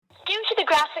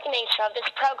graphic nature of this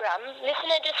program,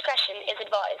 listener discretion is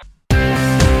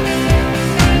advised.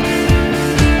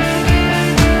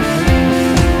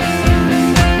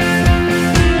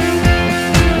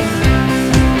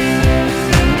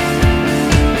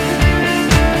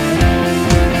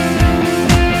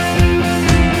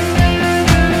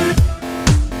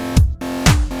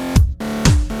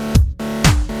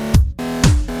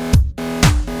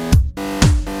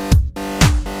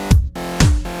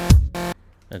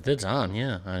 It's on,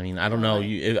 yeah. I mean, I don't know.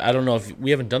 I don't know if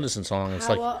we haven't done this in so long. It's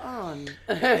power on.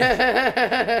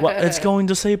 Well, it's going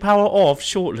to say power off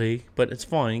shortly, but it's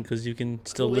fine because you can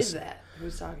still listen. Who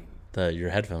is that? Who's talking? Your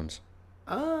headphones.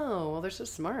 Oh, well, they're so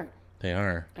smart. They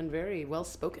are. And very well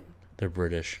spoken. They're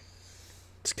British.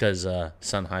 It's because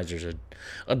Sennheiser's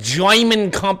a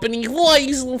German company.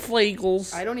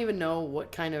 Weisselflegels. I don't even know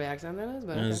what kind of accent that is,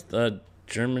 but It's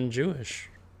German Jewish.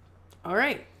 All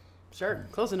right. Sure,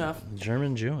 close enough.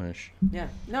 German Jewish. Yeah.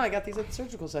 No, I got these at the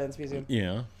Surgical Science Museum.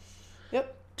 Yeah.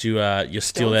 Yep. Do you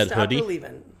steal Don't that stop hoodie?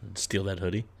 Believing. Steal that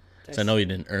hoodie? 'Cause I know you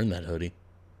didn't earn that hoodie.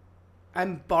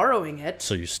 I'm borrowing it.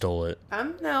 So you stole it.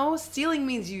 No, stealing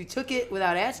means you took it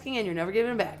without asking and you're never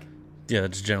giving it back. Yeah,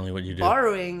 that's generally what you do.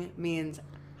 Borrowing means,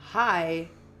 hi,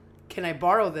 can I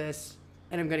borrow this?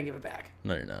 And I'm going to give it back.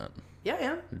 No, you're not. Yeah, I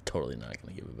am. You're totally not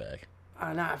going to give it back.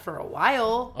 Not for a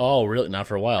while. Oh, really? Not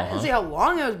for a while, I didn't huh? see how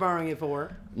long I was borrowing it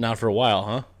for. Not for a while,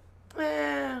 huh?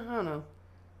 I don't know.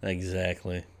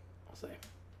 Exactly. I'll say.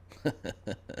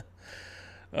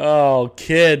 Oh,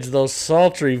 kids, those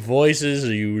sultry voices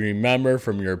you remember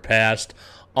from your past.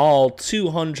 All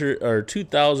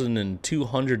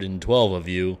 2,212 of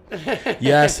you.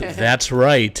 Yes, that's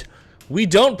right. We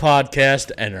don't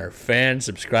podcast, and our fan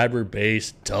subscriber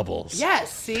base doubles.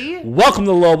 Yes, see? Welcome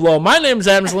to Low Blow. My name's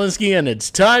Adam Slinsky, and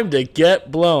it's time to get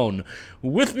blown.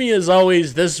 With me, as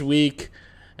always, this week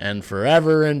and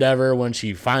forever and ever when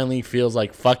she finally feels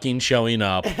like fucking showing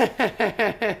up.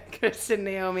 Kristen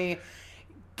Naomi,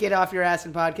 get off your ass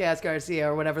and podcast Garcia,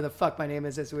 or whatever the fuck my name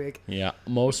is this week. Yeah,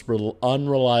 most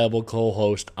unreliable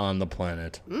co-host on the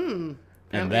planet. And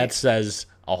that says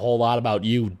a whole lot about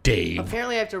you, Dave.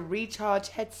 Apparently I have to recharge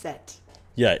headset.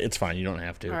 Yeah, it's fine. You don't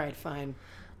have to. All right, fine.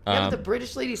 Yeah, but the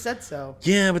British lady said so.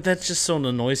 Yeah, but that's just so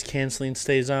the noise canceling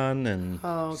stays on, and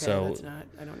Oh, okay. so That's not.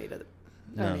 I don't need it.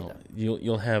 I don't need no, that.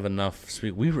 you'll have enough.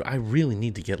 I really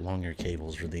need to get longer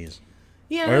cables for these,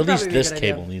 Yeah, or that'd at least probably be a this good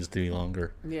cable idea. needs to be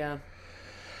longer. Yeah.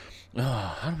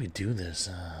 Oh, how do we do this?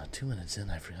 2 minutes in,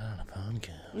 I forgot on a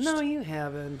podcast. No, you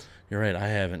haven't. You're right. I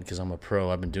haven't because I'm a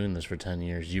pro. I've been doing this for 10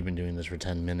 years. You've been doing this for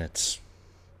 10 minutes.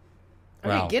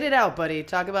 Okay, Wow. get it out, buddy.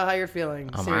 Talk about how you're feeling.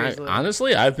 Seriously.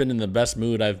 Honestly, I've been in the best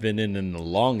mood I've been in the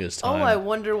longest Oh, time. I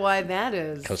wonder why that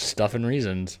is. Because stuff and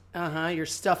reasons. You're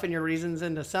stuffing your reasons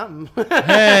into something.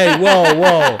 Hey,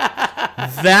 whoa.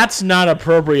 That's not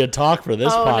appropriate talk for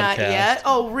this podcast. Not yet?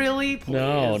 Oh, really? Please.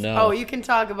 No. Oh, you can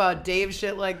talk about Dave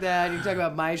shit like that. You can talk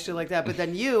about my shit like that. But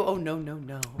then you, no.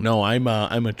 No, I'm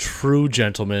a true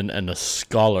gentleman and a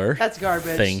scholar. That's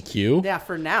garbage. Thank you. Yeah,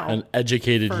 for now. An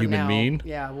educated For human now. being.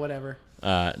 Yeah, whatever.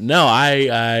 No,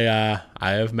 I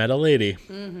have met a lady.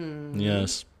 Mm-hmm.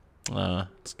 Yes.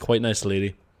 It's quite a nice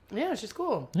lady. Yeah, she's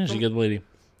cool. Yeah, she's a good lady.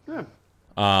 Yeah.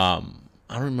 I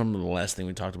don't remember the last thing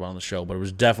we talked about on the show, but it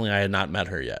was definitely I had not met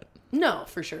her yet. No,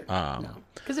 for sure. No.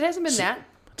 Because it hasn't been that.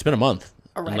 It's been a month.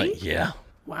 Already? I'm like, yeah.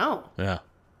 Wow. Yeah.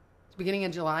 Beginning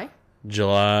of July? June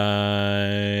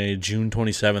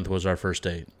 27th was our first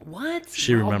date. What?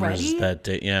 She remembers Already? that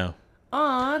date. Yeah.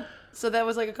 Aw. So that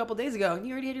was like a couple days ago.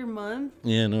 You already had your month?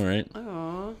 Yeah, no, right?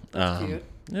 Aw. That's cute.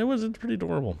 It's pretty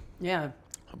adorable. Yeah.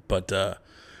 But,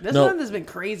 This no. month has been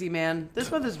crazy, man. This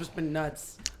month has just been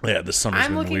nuts. Yeah, this summer's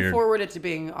I'm been looking weird. forward to it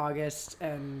being August,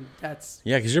 and that's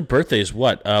Yeah, because your birthday's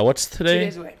what? What's 2 today?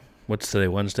 days away. What's today?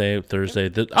 Wednesday, Thursday?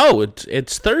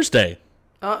 It's Thursday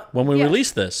when we yeah.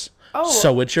 release this. Oh.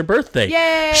 So it's your birthday.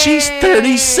 Yay! She's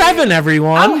 37,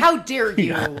 everyone. Oh, how dare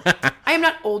you! I am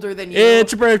not older than you.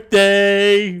 It's your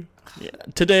birthday. Yeah,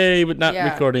 today, but not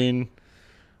Yeah. recording.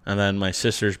 And then my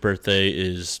sister's birthday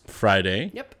is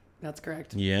Friday. Yep, that's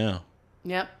correct. Yeah.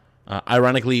 Yep.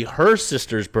 Ironically, her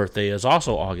sister's birthday is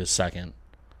also August 2nd.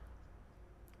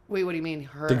 Wait, what do you mean?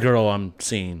 Her? The girl I'm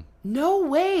seeing. No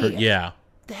way. Yeah.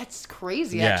 That's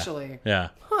crazy, Yeah. actually. Yeah.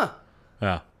 Huh.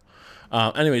 Yeah.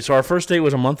 Anyway, so our first date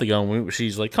was a month ago, and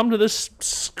she's like, come to this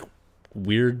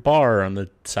weird bar on the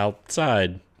south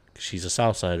side. She's a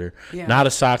Southsider. Yeah. Not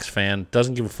a Sox fan.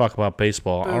 Doesn't give a fuck about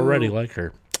baseball. Boo. Already like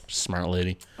her. Smart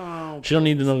lady. Oh, She don't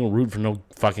need to know root for no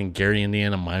fucking Gary,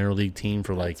 Indiana minor league team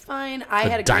for like. it's fine. I the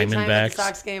had a great time at Diamondbacks. the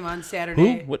Sox game on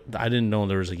Saturday. Who? What? I didn't know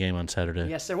there was a game on Saturday.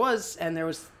 Yes, there was, and there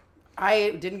was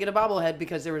I didn't get a bobblehead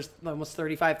because there was almost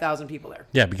 35,000 people there.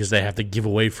 Yeah, because they have to give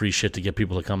away free shit to get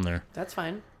people to come there. That's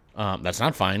fine. That's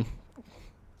not fine.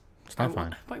 It's not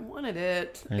fine. I wanted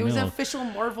it. I It was an know. official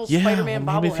Marvel Yeah, Spider-Man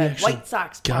well, maybe if you bobblehead. actually White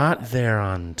Sox got bobblehead. there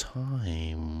on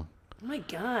time. Oh my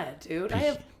god, dude! I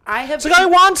have. It's like, I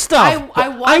want stuff. I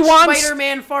watched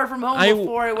Spider-Man Far From Home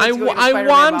before I went to go get a Spider-Man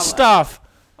want bobblehead. stuff.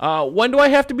 When do I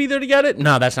have to be there to get it?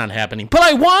 No, that's not happening. But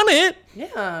I want it.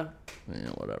 Yeah. Yeah,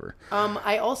 whatever.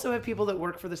 I also have people that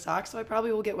work for the Sox, so I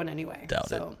probably will get one anyway. Doubt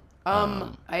so, it.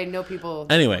 I know people.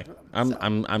 that Anyway, work for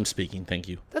them, so. I'm speaking. Thank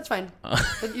you. That's fine.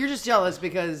 But you're just jealous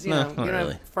because you No, know you not don't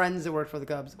really. have friends that work for the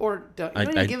Cubs, or don't, you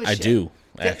don't even give a I shit. do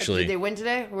Did- actually. Did they win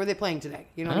today? Or were they playing today?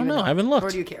 You I don't know. I haven't Or looked.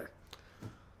 do you care?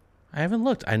 I haven't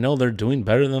looked. I know they're doing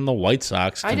better than the White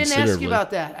Sox. I didn't ask considerably. you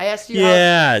about that. I asked you.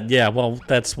 Yeah. Well,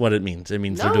 that's what it means. It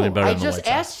means they're doing better I than the just White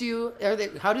Sox. asked you.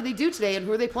 How did they do today, and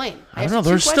who are they playing? I don't know.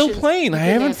 They're still playing. I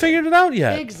haven't figured it out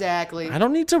yet. Exactly. I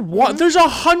don't need to watch. There's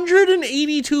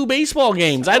 182 baseball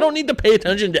games. I don't need to pay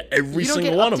attention to every You don't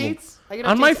single get one of them. updates? I get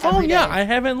On my updates phone, every yeah. day. I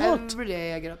haven't looked. Every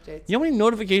day I get updates. You know how many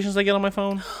notifications I get on my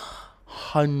phone?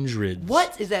 Hundreds.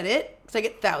 What is that? It? Because I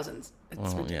get thousands. It's Oh,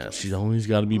 yeah. ridiculous. She's always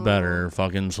got to be better.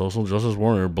 Fucking social justice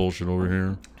warrior bullshit over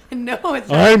here. No, it's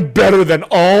not. I'm better than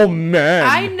all men.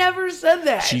 I never said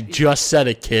that. She just said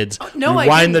it, kids. no, I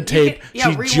Rewind the didn't. You tape. can- yeah, She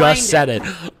rewind just said it.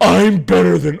 I'm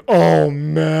better than all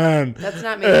men. That's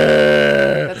not me.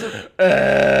 That's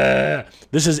what,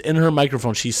 This is in her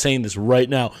microphone. She's saying this right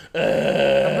now.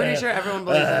 I'm pretty sure everyone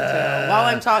believes that too. While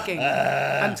I'm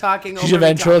talking She's over a me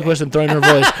ventriloquist and throwing her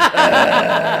voice.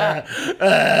 talking.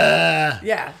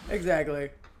 Yeah, exactly.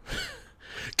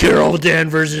 Carol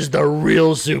Danvers is the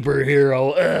real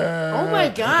superhero. Oh my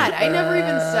god, I never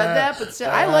even said that, but still,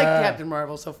 I like Captain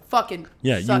Marvel, so fucking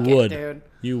Yeah, suck you would. it, dude.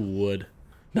 You would.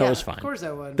 That Yeah, was fine. Of course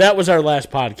I would. That was our last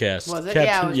podcast. Was it?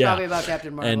 Yeah, it was probably about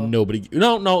Captain Marvel. And nobody.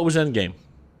 No, it was Endgame.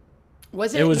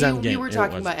 Was it? It was we, Endgame. We were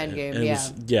talking It was. about Endgame, It yeah.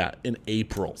 was, yeah, in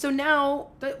April. So now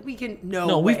that we can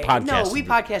No, we've way. podcasted. No, we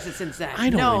podcasted since then. I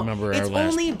don't no, remember our It's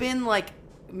last- only been like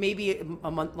maybe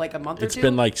a month, or It's two.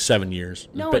 been like 7 years.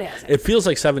 No, But it hasn't. It feels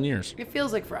like 7 years. It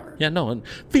feels like forever. Yeah, no, it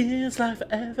feels like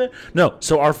forever. No,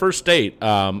 so our first date, We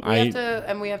have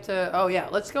to. Oh yeah,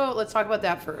 let's go. Let's talk about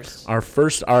that first. our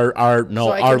So I our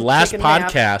can last take a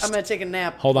nap. podcast. I'm gonna take a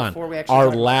nap. Hold on. Before we actually Our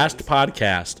talk about last this.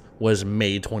 podcast was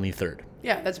May 23rd.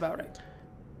 Yeah, that's about right.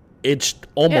 It's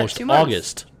almost 2 months.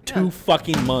 August. Yeah. 2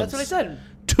 fucking months. That's what I said.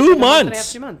 2 A month and a half,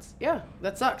 months. 2 months. Yeah,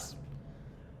 that sucks.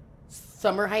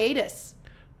 Summer hiatus.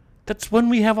 That's when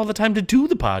we have all the time to do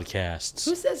the podcasts.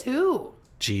 Who says who?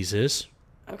 Jesus.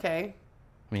 Okay.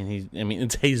 I mean,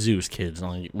 it's Jesus, kids.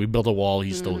 Like, we built a wall.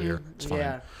 He's still here. It's fine.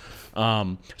 Yeah.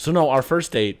 So no, our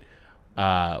first date,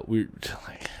 we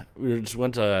just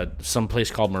went to some place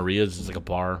called Maria's. It's like a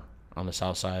bar on the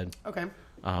south side. Okay.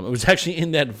 It was actually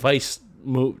in that Vice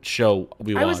show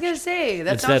we watched. I was gonna say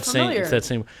that it's sounds that familiar. same. It's that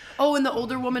same. Oh, and the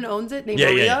older woman owns it, named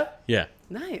Yeah, Maria. yeah.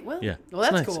 Nice. Well, Yeah. well,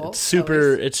 that's It's nice. cool. It's at super.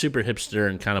 least. It's super hipster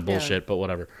and kind of bullshit, but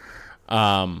whatever.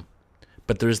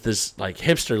 But there's this like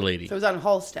hipster lady. So it was on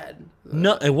Halstead.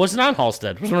 No, it wasn't on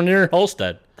Halstead. It was near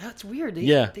Halstead. That's weird.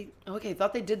 Yeah. Okay,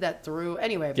 thought they did that through.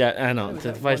 Anyway. Yeah, I know. It was The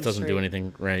at Vice one doesn't do street.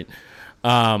 anything right.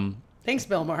 Thanks,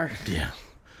 Belmar.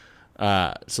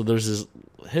 Yeah. So there's this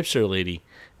hipster lady,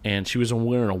 and she was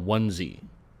wearing a onesie,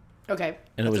 Okay.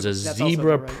 and it was a that's also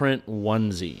zebra right. print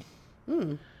onesie.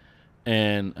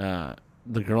 And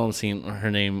the girl I'm seeing,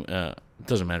 her name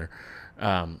doesn't matter.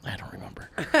 I don't remember.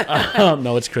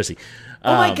 No, it's Chrissy.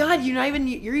 Oh my God!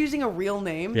 You're using a real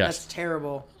name. Yes. That's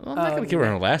terrible. I'm not gonna give her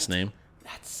her last name.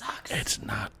 That sucks. It's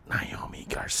not Naomi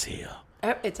Garcia.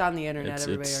 It's on the internet.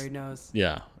 Everybody it's- already knows.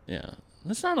 Yeah.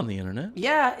 It's not on the internet.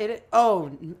 Yeah.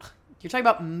 Oh, you're talking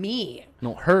about me.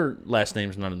 No, her last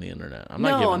name's not on the internet. I'm not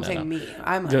No, giving I'm that saying up. me.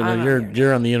 I'm. No, I'm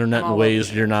you're on the internet I'm in all ways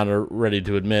over you're not ready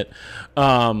to admit.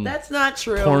 That's not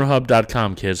true.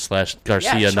 Pornhub.com, kids,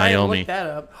 /Garcia yeah, try and Naomi. look that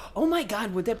up. Oh my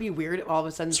God, would that be weird? If all of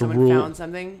a sudden a someone rule. found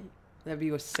something. That'd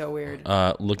be so weird.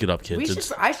 Look it up,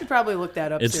 kids. I should probably look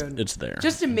that up soon. It's there.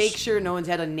 Just to make sure no one's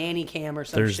had a nanny cam or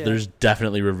some shit. There's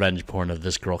definitely revenge porn of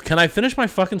this girl. Can I finish my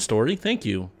fucking story? Thank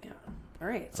you. Yeah. All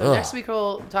right. So next week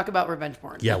we'll talk about revenge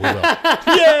porn. Yeah, we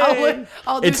will. Yay!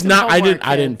 I'll do It's some not. I homework,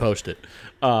 didn't kid. post it.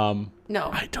 No.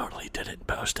 I totally didn't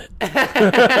post it.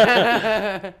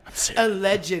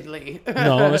 Allegedly.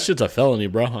 No, that shit's a felony,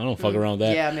 bro. I don't fuck around with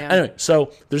that. Yeah, man. Anyway,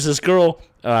 so there's this girl.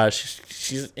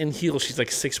 She's in heels. She's like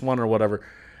 6'1" or whatever,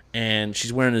 and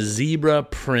she's wearing a zebra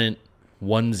print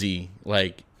onesie,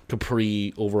 like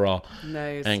capri overall.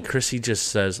 Nice. And Chrissy just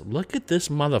says, "Look at this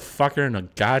motherfucker in a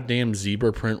goddamn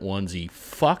zebra print onesie.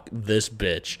 Fuck this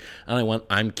bitch." And I went,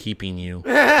 "I'm keeping you."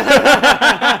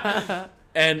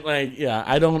 And like,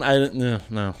 yeah,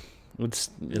 no. It's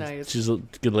Nice. She's a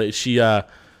good lady. She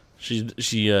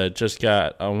just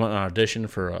got an audition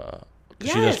for she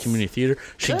does Yes. community theater.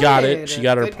 She got it. She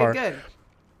got her Good, part. Good.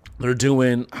 They're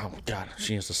doing. Oh God,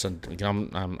 she has to send.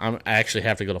 I actually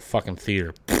have to go to fucking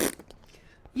theater.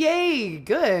 Yay,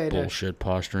 good. Bullshit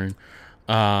posturing.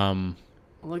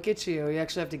 Look at you. You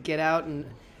actually have to get out and,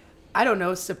 I don't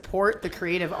know, support the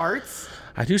creative arts.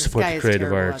 I do support guy the is creative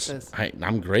terrible at arts. this.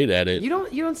 I'm great at it. You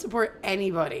don't support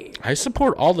anybody. I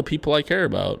support all the people I care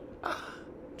about.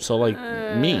 So like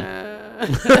me.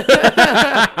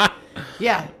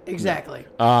 Yeah, exactly.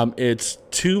 It's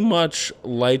too much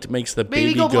light makes the Baby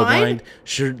baby go go blind? blind.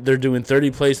 Sure, they're doing 30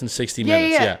 plays in 60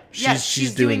 minutes. Yeah.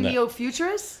 She's doing that.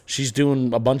 Neo-Futurists? She's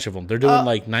doing a bunch of them. They're doing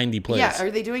like 90 plays. Yeah, are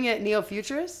they doing it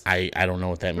Neo-Futurists? I don't know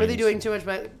what that means. Or are they doing too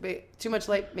much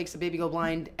light makes the baby go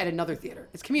blind at another theater?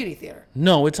 It's community theater.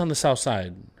 No, it's on the south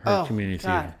side. Her community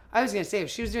theater. I was going to say, if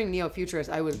she was doing Neo-Futurist,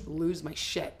 I would lose my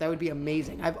shit. That would be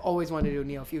amazing. I've always wanted to do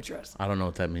Neo-Futurist. I don't know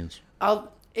what that means.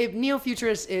 If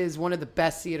Neo-Futurist is one of the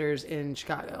best theaters in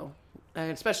Chicago,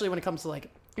 and especially when it comes to like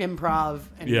improv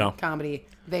and comedy,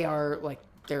 they're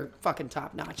fucking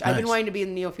top notch. I've been wanting to be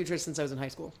in Neo-Futurist since I was in high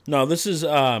school. No, this is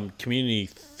community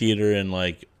theater in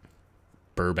like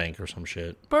Burbank or some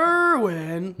shit.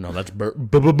 Berwyn. No, that's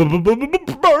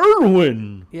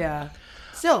Berwyn. Yeah.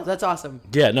 Still, that's awesome.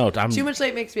 Yeah, no, I'm Too much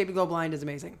light makes baby go blind is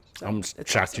amazing. So I'm it's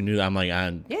shocked awesome. you knew that. I'm like,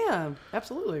 Yeah,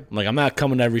 absolutely. I'm not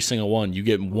coming to every single one. You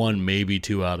get one, maybe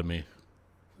two out of me.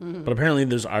 But apparently,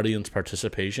 there's audience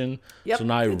participation. Yep. So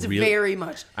now it's very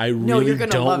much. I No, really you're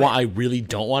gonna don't love want. it. I really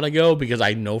don't want to go because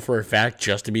I know for a fact,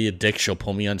 just to be a dick, she'll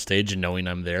pull me on stage and knowing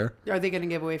I'm there. Are they going to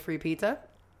give away free pizza?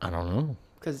 I don't know.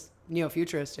 Because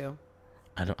Neo-Futurists do.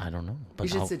 I don't know. But You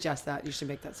should suggest that. You should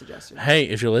make that suggestion. hey,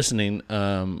 if you're listening,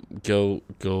 go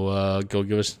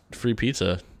give us free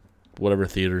pizza. Whatever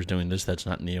theater is doing this, that's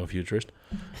not Neo-Futurist.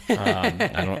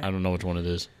 I don't know which one it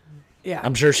is. Yeah.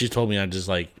 I'm sure she's told me. I'm just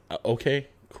like, okay,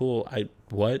 cool.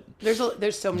 What? There's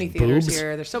so many theaters Boobs?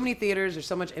 here. There's so many theaters. There's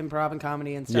so much improv and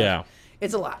comedy and stuff. Yeah.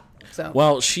 It's a lot. So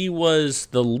Well, she was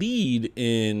the lead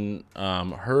in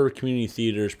her community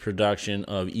theater's production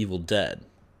of Evil Dead.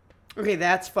 okay,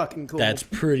 that's fucking cool. That's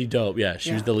pretty dope. Yeah,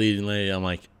 she was Yeah. the leading lady. I'm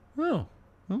like, oh,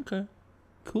 okay,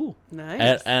 cool.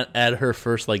 Nice. At her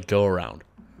first like go around.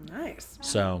 nice.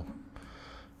 So,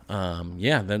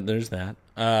 yeah, then there's that.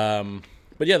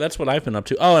 But yeah, that's what I've been up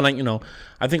to. Oh, and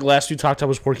I think last we talked, I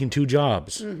was working 2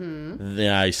 jobs. Mm-hmm.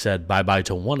 Then I said bye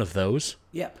to one of those.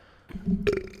 Yep.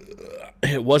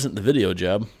 It wasn't the video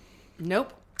job.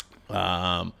 Nope.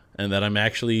 And that I'm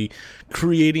actually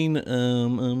creating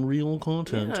real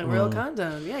content. Yeah, real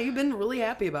content. Yeah, you've been really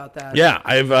happy about that. Yeah,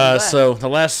 I've so the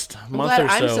last I'm month glad or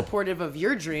so. I'm supportive of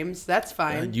your dreams. That's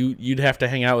fine. You'd have to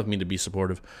hang out with me to be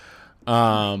supportive.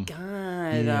 God,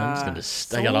 I'm just gonna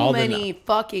so I got all many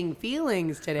fucking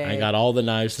feelings today. I got all the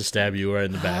knives to stab you right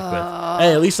in the back with.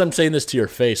 Hey, at least I'm saying this to your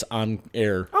face on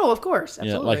air. Oh, of course, Yeah,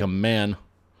 absolutely. like a man,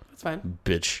 That's fine.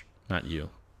 bitch, not you.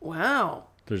 Wow.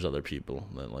 There's other people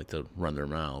that like to run their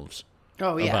mouths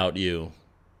Oh yeah. about you.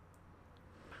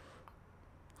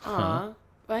 Why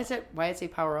I say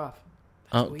power off?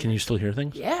 Oh, can you still hear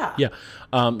things? Yeah. Yeah.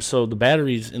 So the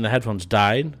batteries in the headphones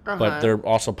died, but they're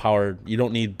also powered. You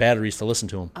don't need batteries to listen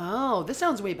to them. Oh, this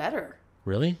sounds way better.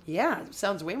 Really? Yeah, it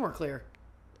sounds way more clear.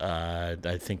 I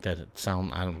think that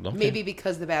I don't know. Maybe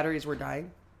because the batteries were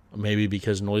dying. Maybe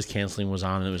because noise canceling was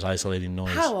on and it was isolating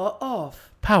noise. Power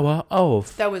off. Power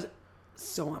off. That was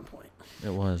so on point.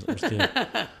 It was good.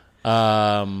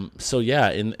 So yeah,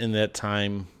 in that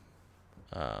time,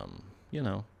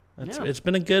 it's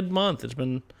been a good month. It's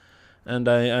been, and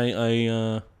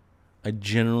I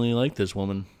generally like this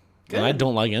woman. Good. And I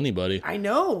don't like anybody. I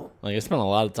know. Like I spent a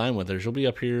lot of time with her. She'll be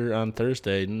up here on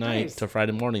Thursday night Nice. to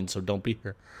Friday morning, so don't be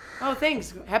here. Oh,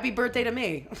 thanks. Happy birthday to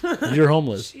me. You're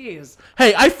homeless. Jeez.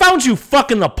 Hey, I found you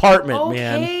fucking apartment,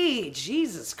 man. Okay,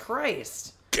 Jesus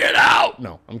Christ. Get out!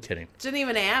 No, I'm kidding. Didn't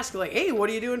even ask, like, hey, what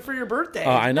are you doing for your birthday?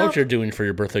 I know No. what you're doing for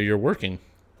your birthday. You're working.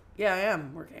 Yeah, I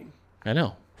am working. I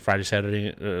know. Friday,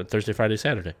 Saturday, Thursday, Friday,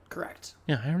 Saturday. Correct.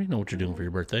 Yeah, I already know what you're doing for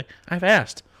your birthday. I've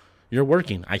asked. You're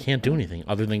working. I can't do anything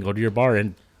other than go to your bar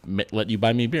and let you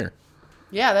buy me beer.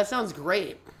 Yeah, that sounds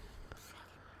great.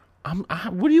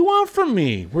 What do you want from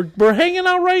me? We're hanging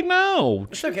out right now.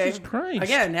 It's okay. Jesus Christ.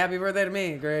 Again, happy birthday to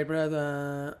me. Great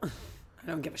brother. I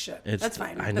don't give a shit. That's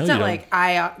fine. I know It's you not don't. like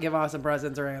I give awesome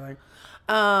presents or anything.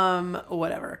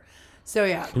 Whatever. So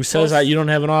yeah. Who says that you don't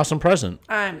have an awesome present?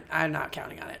 I'm not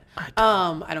counting on it.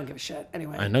 I don't give a shit.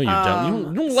 Anyway. I know you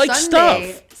don't. You don't like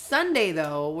stuff. Sunday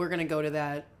though, we're gonna go to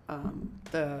that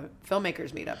the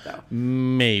filmmakers meetup though.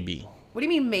 Maybe. What do you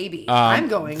mean maybe? I'm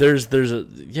going.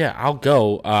 I'll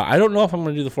go. I don't know if I'm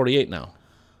gonna do the 48 now.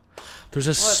 There's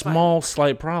a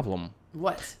slight problem.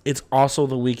 What? It's also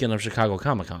the weekend of Chicago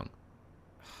Comic-Con.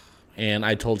 And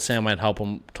I told Sam I'd help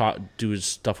him do his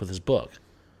stuff with his book.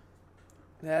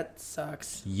 That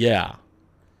sucks. Yeah.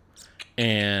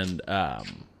 And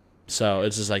so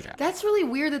it's just like... That's really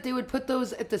weird that they would put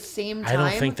those at the same time.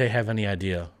 I don't think they have any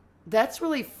idea. That's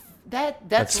really...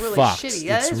 That's really fucked. shitty.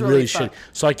 That it's is really shitty.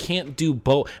 So I can't do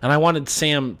both. And I wanted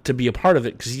Sam to be a part of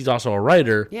it because he's also a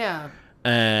writer. Yeah.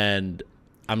 And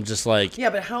I'm just like...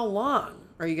 Yeah, but how long?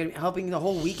 Are you going to be helping the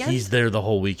whole weekend? He's there the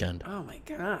whole weekend. Oh my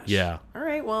gosh. Yeah. All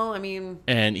right. Well, I mean...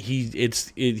 And he's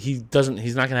not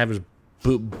going to have his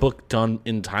book done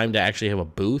in time to actually have a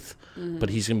booth, but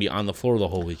he's going to be on the floor the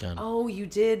whole weekend. Oh, you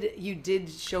did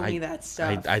show me that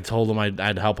stuff. I told him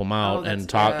I'd help him out and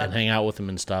talk and hang out with him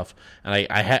and stuff. And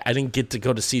I didn't get to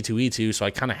go to C2E2, so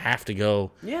I kind of have to go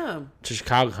to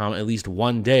ChicagoCon at least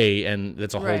one day, and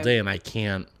that's a whole day, and I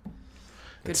can't.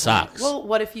 It sucks. Well,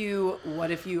 what if you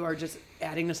are just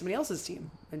adding to somebody else's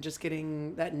team and just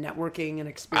getting that networking and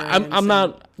experience? I'm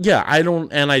not. Yeah, I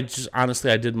don't. And I just honestly,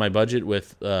 I did my budget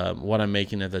with what I'm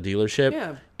making at the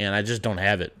dealership, and I just don't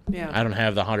have it. Yeah, I don't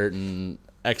have the $100 and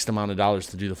X amount of dollars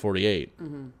to do the 48.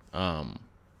 I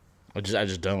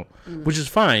just don't, which is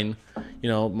fine. You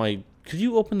know, could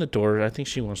you open the door? I think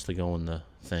she wants to go in the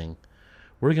thing.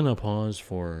 We're gonna pause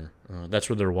for. That's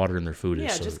where they're watering their food is.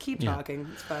 Yeah, so, just keep talking.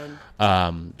 It's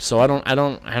fine. So I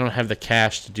don't have the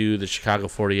cash to do the Chicago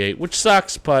 48, which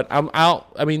sucks. But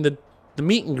I mean, the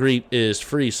meet and greet is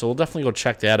free, so we'll definitely go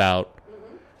check that out.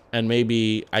 And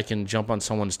maybe I can jump on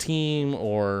someone's team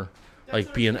or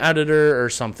like be an editor or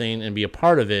something and be a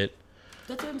part of it.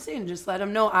 That's what I'm saying. Just let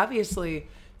them know. Obviously,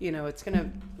 you know,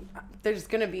 there's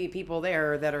gonna be people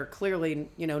there that are clearly,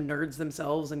 you know, nerds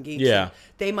themselves and geeks. Yeah.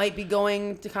 They might be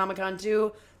going to Comic-Con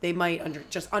too. They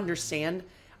might just understand.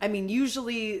 I mean,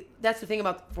 usually that's the thing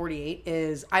about 48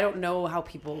 is I don't know how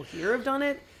people here have done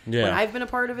it. Yeah. When I've been a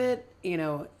part of it, you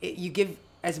know, you give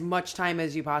as much time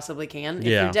as you possibly can. If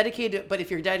Yeah. you're dedicated, but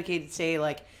if you're dedicated, say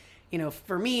like, you know,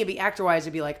 for me, it'd be actor-wise,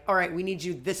 it'd be like, all right, we need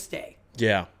you this day.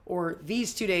 Yeah. Or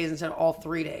these 2 days instead of all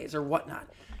 3 days or whatnot.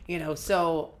 You know,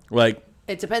 so like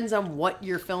it depends on what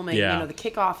you're filming. Yeah. You know, the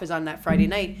kickoff is on that Friday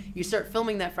night. You start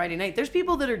filming that Friday night. There's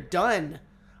people that are done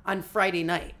on Friday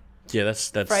night. Yeah, that's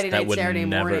Friday night, that would Saturday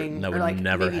never, morning, that would or like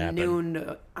never maybe happen.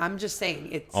 noon. I'm just saying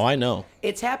it's. Oh, I know.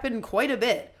 It's happened quite a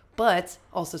bit, but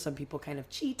also some people kind of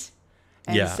cheat,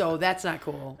 and so that's not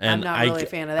cool. And I'm not really a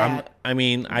fan of that. I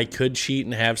mean, I could cheat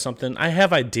and have something. I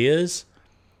have ideas,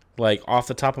 like off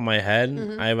the top of my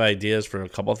head. I have ideas for a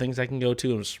couple of things I can go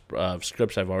to and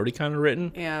scripts I've already kind of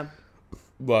written. Yeah,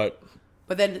 but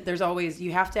then there's always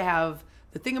you have to have.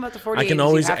 The thing about the 48 I can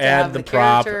always add the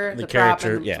prop, the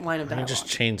character, and the line of dialogue. I can just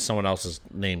change someone else's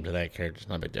name to that character. It's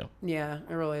not a big deal. Yeah,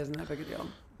 it really isn't that big a deal.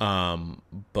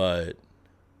 But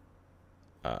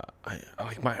I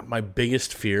like my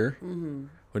biggest fear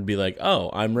would be like,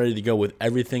 oh, I'm ready to go with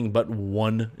everything but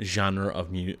one genre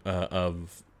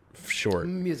of short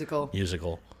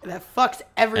musical. That fucks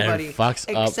everybody. It fucks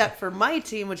except up. for my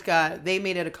team, they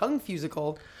made it a Kung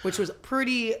Fusical, which was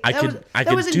pretty. I that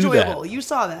could was do enjoyable. that. You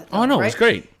saw that. Oh no, right? it was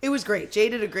great. It was great. Jay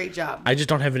did a great job. I just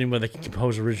don't have anyone that can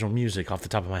compose original music off the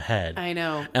top of my head. I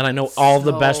know. And I know all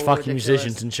the best fucking ridiculous.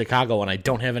 musicians in Chicago, and I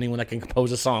don't have anyone that can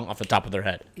compose a song off the top of their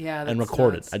head. Yeah, and that's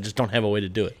record nuts. it. I just don't have a way to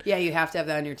do it. Yeah, you have to have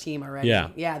that on your team already.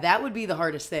 Yeah, that would be the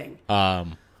hardest thing.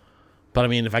 But I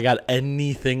mean, if I got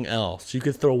anything else, you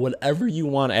could throw whatever you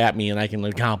want at me, and I can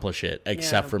accomplish it,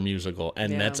 except for musical.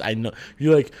 And that's I know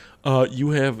you're like,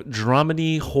 you have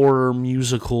dramedy, horror,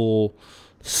 musical,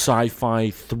 sci-fi,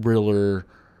 thriller,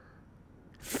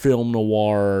 film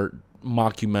noir,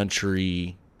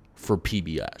 mockumentary for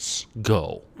PBS.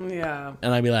 Go. Yeah.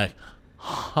 And I'd be like,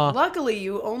 Luckily,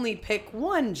 you only pick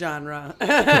one genre. So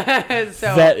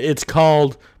that it's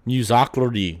called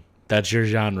Musocrity. That's your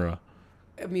genre.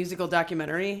 a musical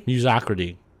documentary.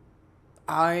 Musocrity.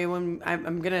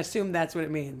 I'm gonna assume that's what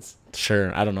it means.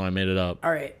 Sure, I don't know. I made it up.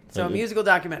 All right, so a musical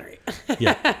documentary.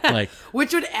 Yeah, like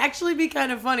which would actually be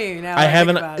kind of funny. Now I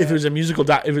haven't. Think about If it was a musical,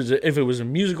 if it was a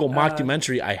musical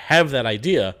mockumentary, I have that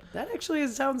idea. that actually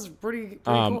sounds pretty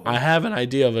cool. I have an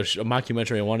idea of a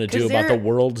mockumentary I want to do 'Cause about the they're-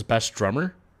 world's best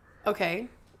drummer, Okay.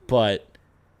 but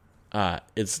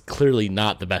it's clearly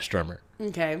not the best drummer.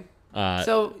 Okay.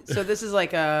 So this is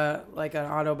like an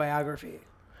autobiography.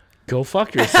 Go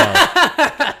fuck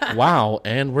yourself. Wow,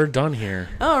 and we're done here.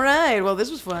 All right. Well,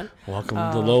 this was fun. Welcome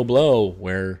to Low Blow,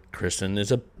 where Kristen is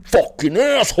a fucking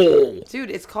asshole. Dude,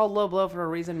 it's called Low Blow for a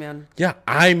reason, man. Yeah,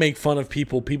 I make fun of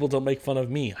people. People don't make fun of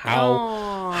me.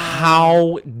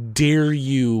 How dare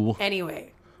you? Anyway.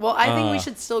 Well, I think we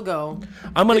should still go.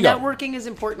 I'm gonna go. Networking is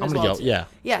important as well. I'm gonna go. Yeah.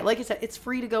 Yeah, like I said, it's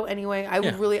free to go anyway. I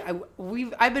would really.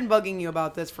 I've been bugging you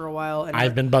about this for a while, and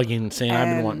I've been bugging, saying I've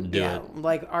been wanting to do it.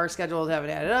 Like our schedules haven't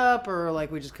added up, or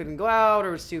like we just couldn't go out, or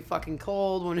it was too fucking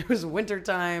cold when it was winter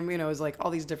time. You know, it was like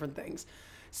all these different things.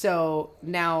 So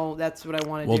now that's what I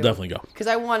want to do. We'll definitely go. Because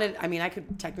I wanted. I mean, I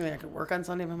could work on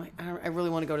Sunday, but I'm like, I really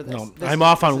want to go to this. No, I'm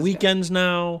off on weekends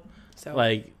now. So,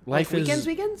 like life weekends, is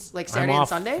weekends, like Saturday and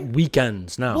Sunday.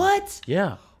 Weekends now. What?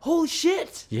 Yeah. Holy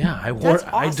shit. Yeah, I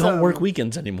Awesome. don't work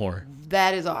weekends anymore.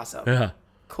 That is awesome. Yeah.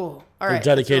 Cool. All We're right.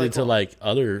 dedicated to like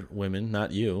other women,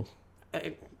 not you.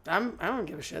 I don't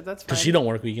give a shit. That's fine. Because she don't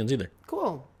work weekends either.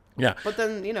 Cool. Yeah. But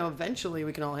then, eventually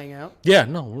we can all hang out. Yeah,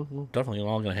 no, we're definitely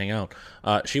all going to hang out.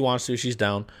 She wants to. She's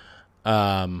down.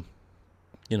 Stuff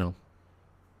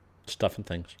and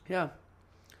things. Yeah.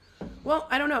 Well,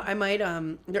 I don't know. I might,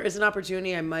 there is an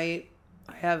opportunity. I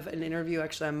have an interview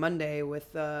actually on Monday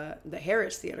with the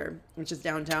Harris Theater, which is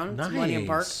downtown. Nice. It's Millennium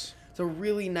Park. It's a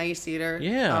really nice theater.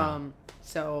 Yeah.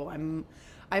 So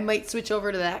I might switch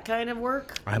over to that kind of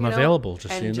work. I'm available,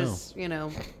 just and so you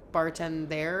know. Bartend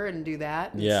there and do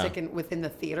that. And Yeah. stick within the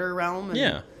theater realm. And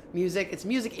Yeah. Music. It's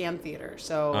music and theater.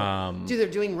 So, dude, they're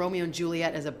doing Romeo and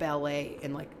Juliet as a ballet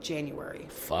in like January.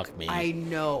 Fuck me. I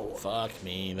know. Fuck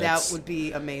me. That would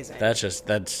be amazing. That's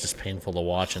just painful to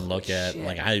watch and look at. Shit.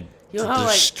 Like how,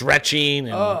 stretching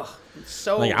and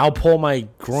so like I'll pull my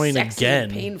groin sexy again.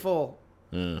 and painful.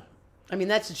 I mean,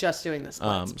 that's just doing the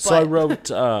splits. So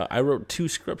I wrote 2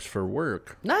 scripts for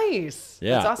work. Nice.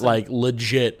 Yeah, That's awesome. like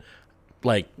legit,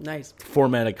 like nice.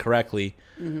 formatted correctly.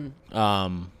 Mm-hmm.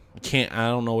 I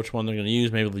don't know which one they're going to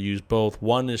use. Maybe they'll use both.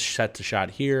 One is set to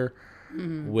shot here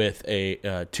with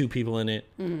 2 people in it.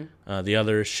 The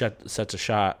other is set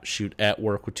to shoot at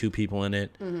work with 2 people in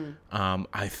it.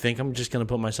 I think I'm just going to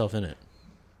put myself in it.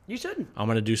 You should. I'm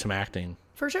going to do some acting.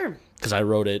 For sure. Because I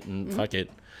wrote it and fuck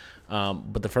it.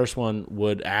 But the first one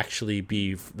would actually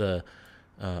be if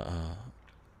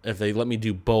they let me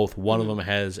do both, one of them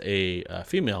has a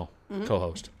female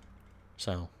co-host.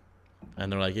 So,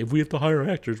 and they're like, if we have to hire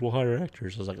actors, we'll hire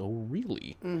actors. I was like, oh,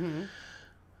 really?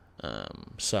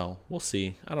 So we'll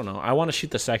see. I don't know. I want to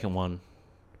shoot the second one.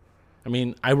 I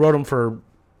mean, I wrote them for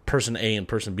person A and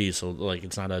person B, so like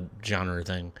it's not a genre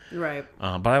thing. Right.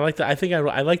 But I like I think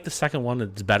I like the second one.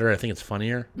 It's better. I think it's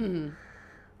funnier.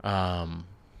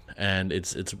 And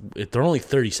they're only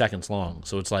 30 seconds long,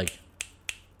 so it's like,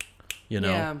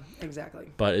 Yeah,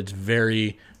 exactly. But it's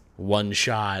very one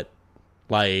shot,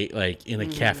 like in a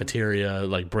cafeteria,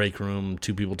 like break room,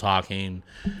 2 people talking.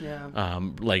 Yeah.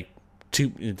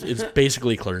 It's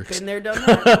basically Clerks. Been there, done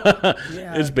that.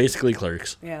 Yeah. It's basically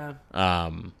Clerks. Yeah.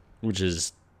 Which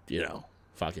is,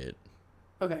 fuck it.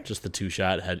 Okay. Just the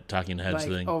 2-shot talking heads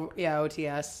thing.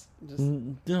 OTS. Just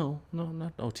No,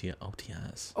 not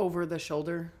OTS. over the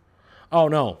shoulder. Oh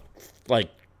no,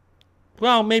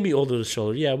 maybe over the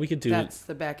shoulder. Yeah, we could do. That's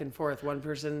the back and forth. One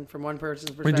person from one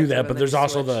person's perspective. We do that, but there's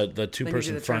also switch. the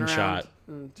 2-person front shot.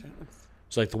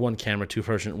 It's like the one camera,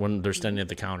 2-person when they're standing at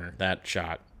the counter. That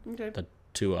shot. Okay. The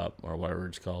 2 up or whatever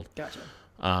it's called. Gotcha.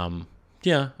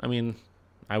 Yeah, I mean,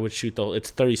 I would shoot it's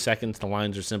 30 seconds. The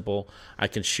lines are simple. I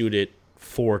can shoot it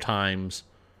 4 times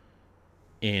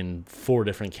in 4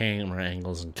 different camera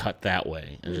angles and cut that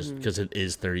way, and just because it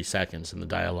is 30 seconds and the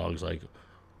dialogue's like,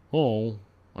 oh,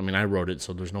 I mean, I wrote it,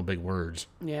 so there's no big words.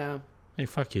 Yeah. Hey,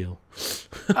 fuck you.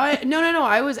 No.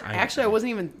 I wasn't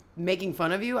even making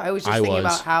fun of you. I was just thinking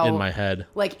about how in my head,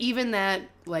 like even that,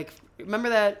 like remember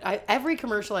that every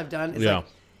commercial I've done is like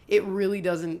it really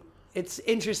doesn't. It's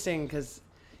interesting because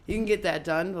you can get that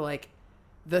done, but like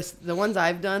the ones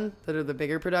I've done that are the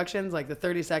bigger productions, like the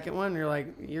 30-second one,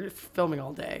 you're filming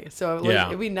all day. So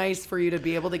it'd be nice for you to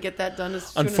be able to get that done as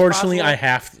soon unfortunately, as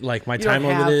possible. I have my time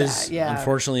limit is. Yeah.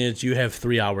 Unfortunately, it's you have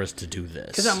 3 hours to do this.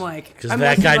 Because I'm like,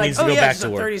 that guy needs to go back to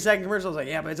work. 30-second commercial. I was like,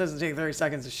 yeah, but it doesn't take 30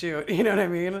 seconds to shoot. You know what I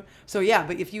mean? So yeah,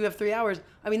 but if you have 3 hours,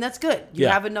 I mean that's good. You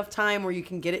have enough time where you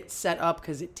can get it set up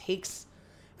because it takes.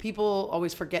 People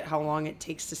always forget how long it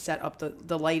takes to set up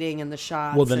the lighting and the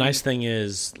shots. Well, the nice thing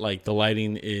is, like, the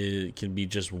lighting can be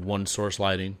just one source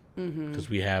lighting because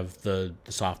we have the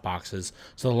soft boxes,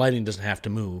 so the lighting doesn't have to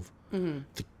move.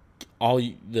 The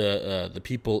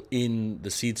people in the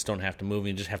seats don't have to move.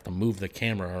 You just have to move the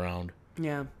camera around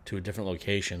to a different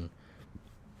location.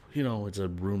 It's a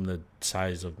room the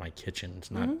size of my kitchen. It's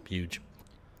not huge.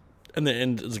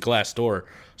 and it's a glass door,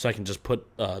 so I can just put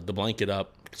the blanket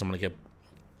up because I'm gonna get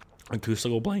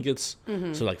acoustical blankets.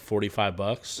 So like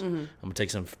 $45. I'm gonna take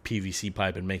some PVC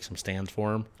pipe and make some stands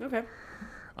for them. Okay.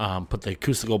 Put the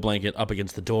acoustical blanket up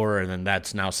against the door, and then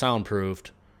that's now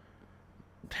soundproofed.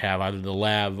 Have either the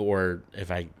lav or if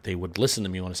they would listen to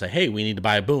me when I say, hey, we need to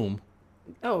buy a boom.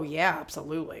 Oh yeah,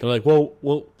 absolutely. They're like,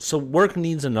 well, so work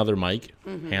needs another mic,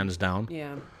 hands down.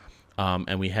 Yeah.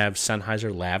 And we have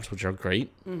Sennheiser lavs, which are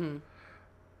great,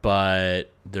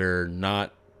 but they're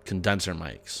not condenser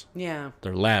mics. Yeah.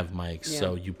 They're lav mics,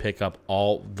 so you pick up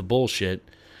all the bullshit,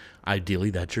 ideally,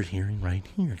 that you're hearing right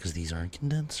here, because these aren't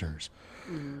condensers.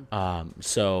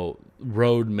 So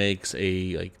Rode makes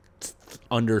a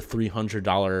under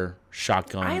 $300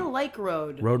 shotgun. I like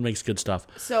Rode. Rode makes good stuff.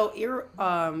 So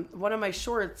one of my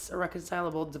shorts,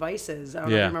 Irreconcilable Devices. I don't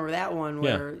know if you remember that one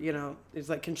where it's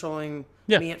like controlling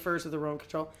me at first with the remote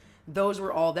control.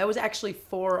 That was actually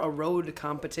for a Rode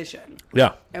competition.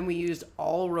 Yeah. And we used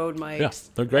all Rode mics. Yeah,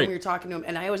 they're great. And we were talking to them,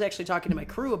 and I was actually talking to my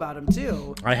crew about them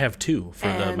too. I have two for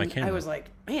my camera. I was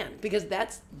like, man, because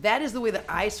that is the way that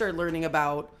I started learning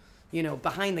about,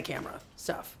 behind the camera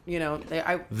stuff.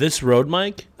 This Rode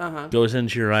mic goes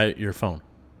into your phone.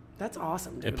 That's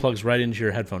awesome, dude. It plugs right into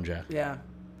your headphone jack. Yeah.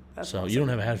 So awesome. You don't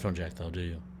have a headphone jack though, do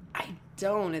you? I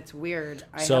don't. It's weird.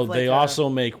 They also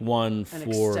make one for an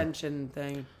extension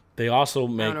thing. They also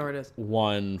make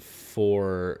one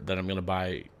for that I'm gonna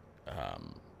buy.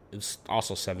 It's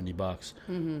also $70,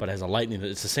 but it has a lightning.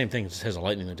 It's the same thing. It just has a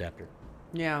lightning adapter.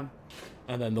 Yeah.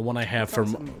 And then the one I have for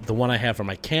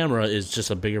my camera is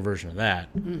just a bigger version of that.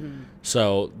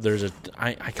 So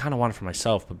I kind of want it for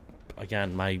myself, but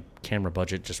again, my camera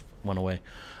budget just went away.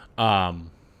 It's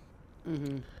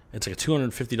like a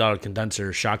 $250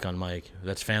 condenser shotgun mic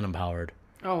that's phantom powered.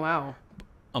 Oh wow!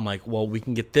 I'm like, well, we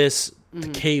can get this, the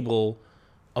cable,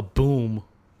 a boom,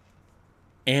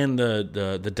 and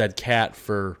the dead cat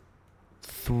for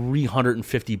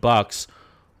 $350.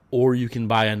 Or you can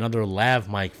buy another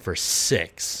lav mic for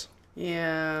 $6.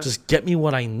 Yeah. Just get me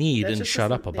what I need and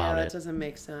shut up about it. That doesn't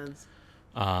make sense.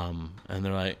 And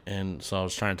they're like, and so I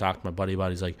was trying to talk to my buddy about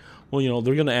it. He's like, well,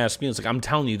 they're going to ask me. It's like, I'm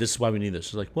telling you, this is why we need this.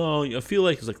 He's like, well, I feel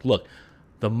like, it's like, look,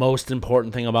 the most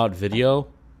important thing about video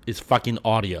is fucking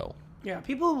audio. Yeah,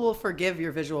 people will forgive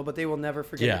your visual, but they will never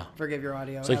forgive your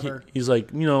audio. It's like he's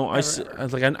like, I was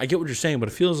like, I get what you're saying, but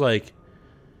it feels like,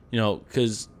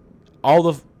 because all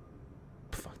the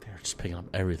just picking up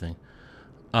everything.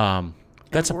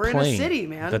 That's we're a plane. In a city,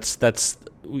 man.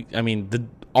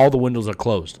 All the windows are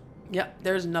closed. Yeah,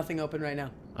 there's nothing open right now.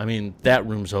 I mean, that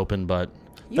room's open, but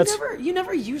you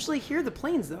never usually hear the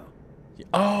planes though.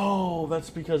 Oh, that's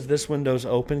because this window's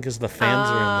open because the fans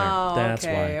are in there. That's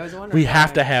why. I was wondering we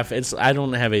have to have it's. I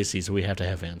don't have AC, so we have to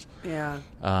have fans. Yeah.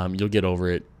 You'll get over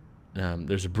it.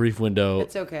 There's a brief window.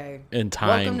 It's okay. In time.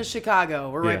 Welcome to Chicago.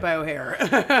 We're right by O'Hare.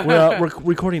 We're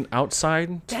recording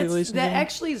outside. That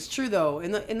actually is true though.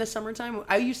 In the summertime,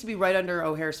 I used to be right under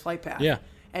O'Hare's flight path. Yeah.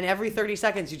 And every 30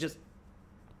 seconds, you just,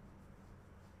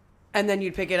 and then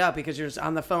you'd pick it up because you're just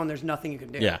on the phone. There's nothing you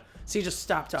can do. Yeah. So you just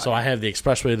stop talking. So I have the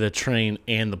expressway, the train,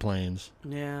 and the planes.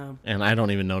 Yeah. And I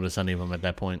don't even notice any of them at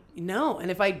that point. No,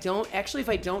 and if I don't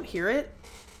hear it,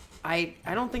 I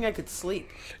don't think I could sleep.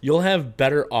 You'll have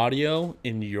better audio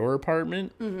in your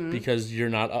apartment because you're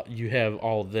not. You have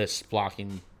all this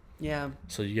blocking. Yeah.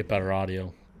 So you get better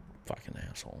audio. Fucking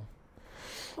asshole.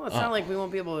 Well, it's not like we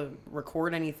won't be able to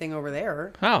record anything over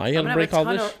there. How? You gotta break all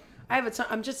this. I have a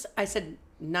ton. I said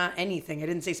not anything. I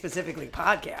didn't say specifically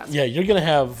podcast. Yeah, you're gonna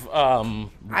have.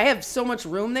 I have so much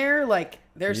room there. Like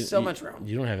there's so much room.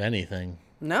 You don't have anything.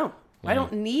 No, I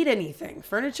don't need anything.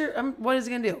 Furniture. What is it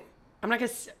gonna do? I'm not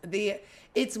gonna.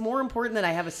 It's more important that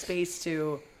I have a space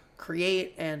to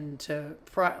create and to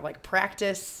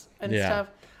practice and stuff.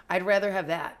 I'd rather have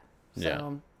that. So,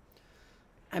 yeah.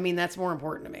 I mean, that's more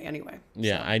important to me anyway.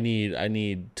 Yeah, so. I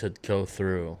need to go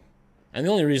through, and the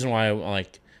only reason why I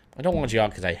don't want you out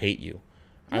because I hate you.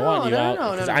 I want you out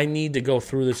because I need to go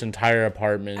through this entire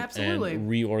apartment and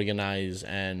reorganize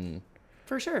and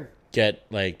for sure get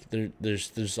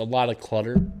there's a lot of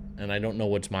clutter and I don't know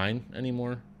what's mine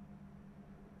anymore.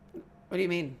 What do you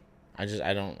mean? I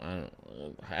know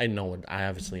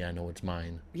it's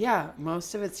mine. Yeah,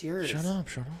 most of it's yours. Shut up.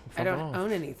 I don't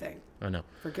own anything. I know.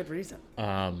 For good reason.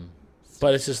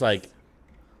 But it's just like,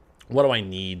 what do I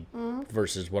need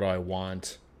versus what do I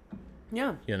want?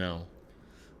 Yeah.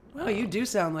 Well, you do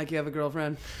sound like you have a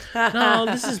girlfriend. No,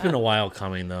 this has been a while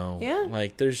coming though. Yeah.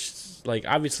 There's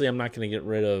obviously I'm not going to get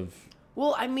rid of.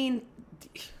 Well, the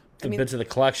bits of the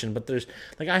collection, but there's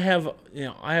I have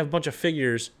a bunch of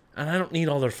figures And I don't need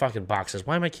all their fucking boxes.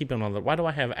 Why am I keeping all the... Why do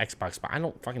I have Xbox? I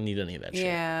don't fucking need any of that shit.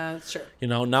 Yeah, sure. You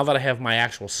know, now that I have my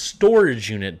actual storage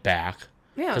unit back,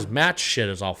 Yeah. because Matt's shit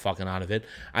is all fucking out of it,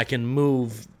 I can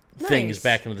move things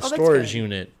back into the that's storage good.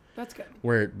 unit That's good.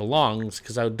 where it belongs,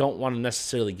 because I don't want to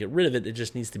necessarily get rid of it. It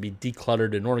just needs to be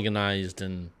decluttered and organized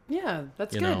and... Yeah,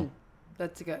 that's You good. know.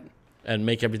 That's good. and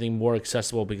make everything more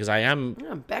accessible because I am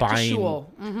Back buying. to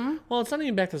school. Mm-hmm. Well, it's not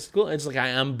even back to school. It's like I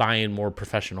am buying more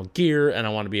professional gear, and I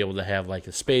want to be able to have like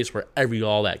a space where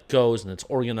all that goes and it's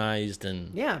organized,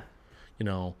 and Yeah. you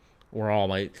know, we're all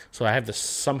like. So I have to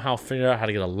somehow figure out how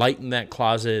to get a light in that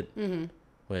closet,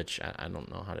 which I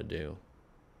don't know how to do.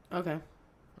 Okay.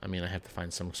 I mean, I have to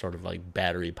find some sort of like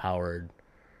battery powered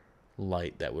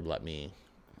light that would let me.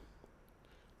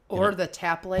 Or the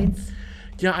tap lights.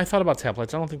 Yeah, I thought about tap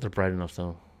lights. I don't think they're bright enough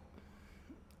though.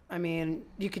 I mean,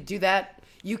 you could do that.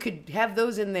 You could have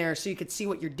those in there so you could see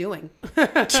what you're doing.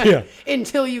 Yeah.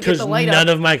 Until you get Because the light none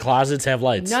up. of my closets have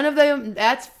lights. None of them.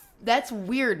 That's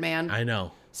weird, man. I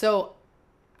know. So,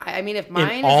 I mean, if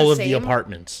mine In all is of the the same,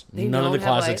 apartments, they none of the don't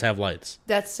have closets light. have lights.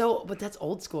 That's so. But that's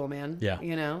old school, man. Yeah.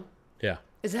 You know. Yeah.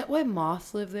 Is that why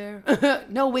moths live there?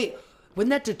 No, wait. Wouldn't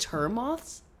that deter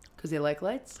moths? Because they like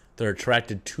lights. They're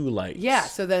attracted to lights. Yeah.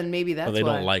 So then maybe that's But they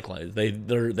why. don't like lights. They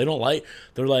don't like.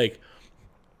 They're like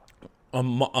a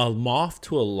moth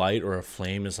to a light or a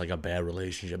flame is like a bad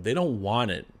relationship. They don't want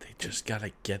it. They just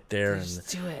gotta get there and Just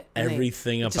do it. And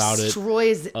everything it about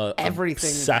destroys it everything.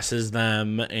 obsesses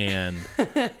them, and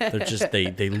they're just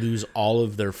they lose all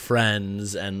of their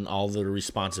friends and all their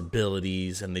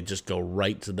responsibilities, and they just go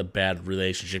right to the bad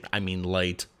relationship. I mean,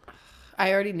 light.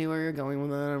 I already knew where you're going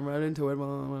with that. I'm right into it.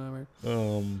 Well,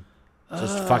 whatever.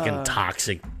 Just fucking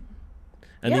toxic.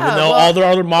 And Yeah, even though well, all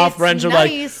their other moth it's friends are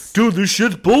nice. like, dude, this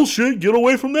shit's bullshit. Get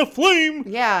away from that flame.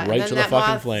 Yeah. Right and then to the that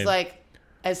fucking moth flame. like,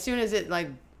 as soon as it like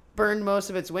burned most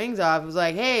of its wings off, it was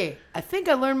like, hey, I think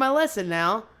I learned my lesson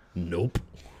now. Nope.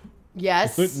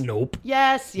 Yes. Nope.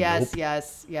 Yes, yes,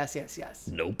 Nope. yes.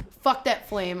 Nope. Fuck that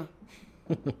flame.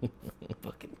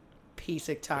 Fucking piece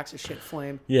of toxic shit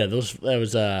flame. Yeah, that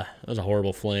was a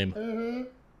horrible flame. Mm-hmm.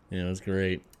 Yeah, it was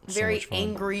great. So Very much fun.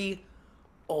 angry,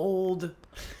 old,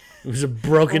 It was a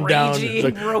broken raging,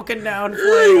 down. broken down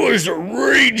flame. It was a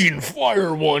raging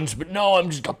fire once, but now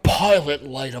I'm just a pilot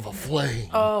light of a flame.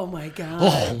 Oh my god.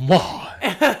 Oh my!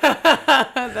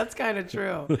 That's kind of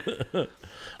true.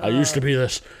 I used to be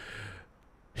this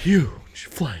huge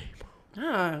flame.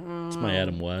 Ah, It's my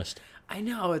Adam West. I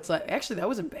know. It's like, actually, that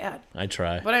wasn't bad. I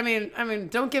try. But I mean,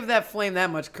 don't give that flame that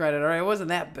much credit, all right? It wasn't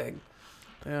that big.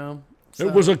 You know?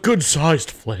 It was a good-sized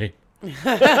flame. It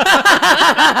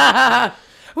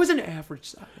was an average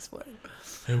size flame.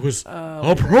 It was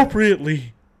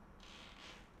appropriately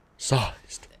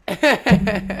sized.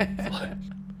 Yeah.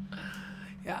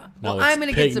 No, Well, it's I'm going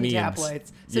to get pig some memes. tap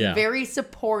lights. Some Yeah. very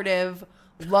supportive,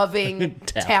 loving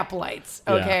tap lights,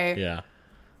 okay? Yeah.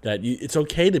 That it's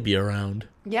okay to be around.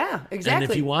 Yeah, exactly.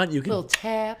 And if you want, you can little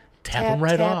tap 'em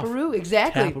right off. taparoo.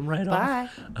 Exactly. Tap them right Bye.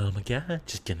 off. Oh my god,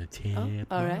 just gonna tap.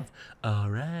 all right. All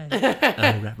right.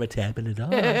 All right, we're tapping it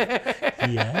off.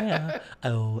 Yeah.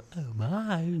 Oh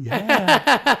my.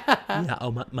 Yeah. Yeah.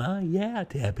 Oh my. Yeah.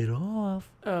 Tap it off.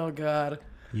 Oh, God.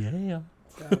 Yeah.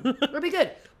 It'll be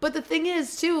good. But the thing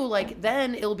is, too, like,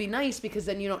 then it'll be nice because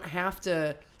then you don't have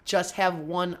to just have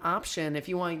one option if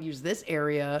you want to use this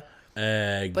area.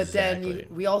 Exactly. But then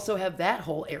we also have that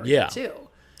whole area, Yeah. too.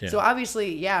 Yeah. So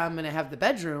obviously, yeah, I'm going to have the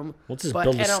bedroom. We'll just but,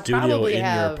 build a and I'll studio probably in your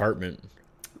have- apartment.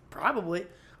 Probably.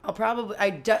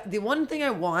 The one thing I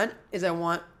want is I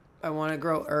want to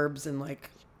grow herbs and like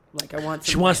I want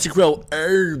some She wants to grow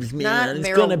herbs, man. Not It's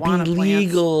gonna be marijuana plants.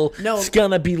 legal. No. It's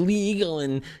gonna be legal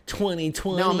in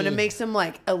 2020. No, I'm gonna make some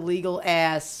like illegal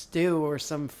ass stew or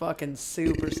some fucking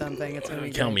soup or something. It's gonna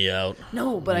be Count great. me out.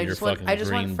 No, but I Your just want fucking fresh.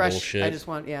 green bullshit. I just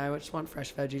want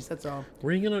fresh veggies. That's all.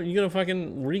 Where are you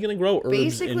gonna grow herbs in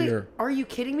Basically, your? are you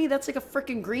kidding me? That's like a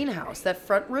freaking greenhouse. That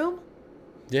front room,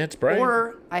 Yeah, it's bright.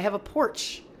 or I have a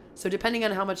porch. So depending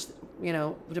on how much,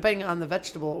 depending on the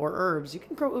vegetable or herbs, you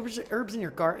can grow herbs in your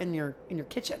garden, in your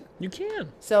kitchen. You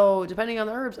can. So depending on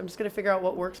the herbs, I'm just gonna figure out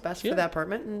what works best Yeah. for that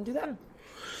apartment and do that.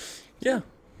 Yeah.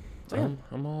 Yeah.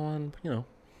 I'm all on.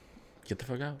 Get the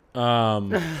fuck out.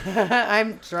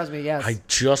 Trust me, yes. I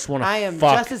just want to. I am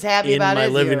fuck just as happy in about my it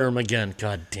as living you. room again.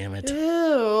 God damn it!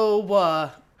 Ew.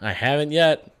 I haven't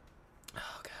yet.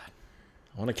 Oh God.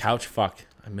 I want to couch fuck.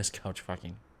 I miss couch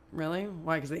fucking. Really?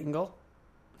 Why? Because the angle?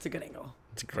 It's a good angle.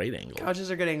 It's a great angle. Couches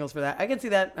are good angles for that. I can see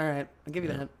that. All right, I'll give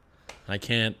you that. I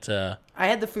can't. I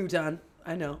had the futon.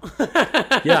 I know.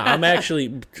 Yeah, I'm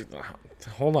actually.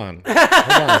 Hold on. Hold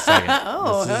on a second.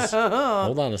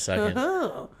 Hold on a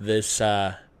second. This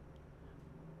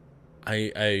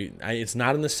It's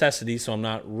not a necessity, so I'm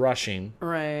not rushing.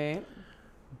 Right.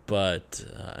 But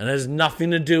and it has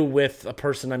nothing to do with a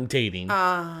person I'm dating.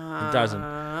 It doesn't.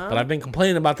 But I've been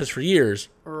complaining about this for years.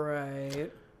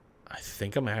 Right. I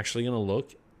think I'm actually gonna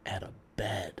look at a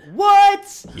bed.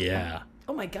 What? Yeah.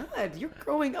 Oh my God, you're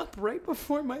growing up right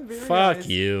before my very Fuck eyes.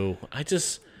 you.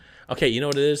 Okay, you know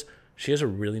what it is? She has a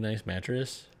really nice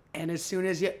mattress. And as soon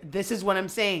as this is what I'm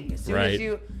saying. As soon as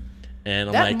you, and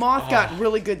I'm that like, moth got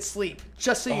really good sleep.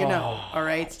 Just so you know, all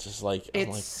right. It's just like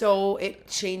it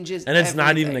changes. And it's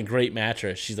not even a everything. great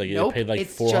mattress. She's like, Nope, you paid like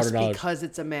it's $400. just because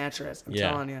it's a mattress. I'm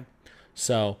telling you.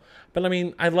 So, but I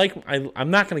mean, I'm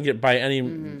not going to get by any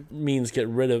means get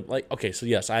rid of okay. So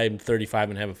yes, I'm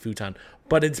 35 and have a futon,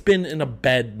 but it's been in a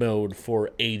bed mode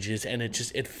for ages, and it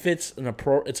fits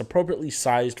it's appropriately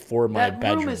sized for my bedroom.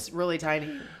 That room is really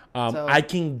tiny. So. I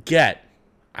can get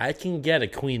a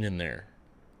queen in there.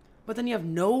 But then you have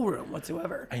no room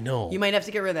whatsoever. I know. You might have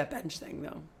to get rid of that bench thing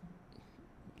though.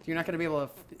 You're not going to be able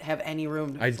to have any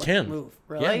room to move.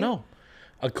 Really? Yeah, no.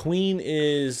 A queen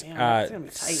is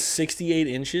 68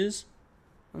 inches,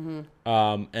 and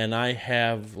I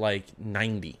have like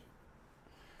 90.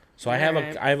 So I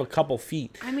have a couple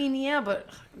feet. I mean, yeah, but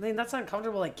that's not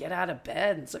comfortable. Like, get out of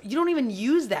bed. And so you don't even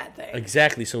use that thing.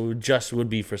 Exactly. So it just would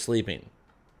be for sleeping.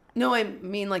 No, I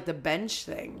mean like the bench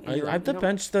thing. The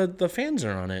bench, the fans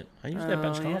are on it. I use that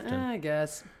bench often. I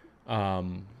guess.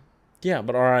 Yeah,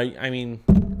 but I mean,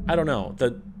 I don't know.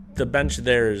 The bench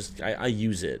there is I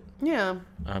use it. Yeah.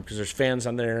 Because there's fans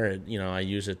on there. And, I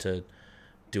use it to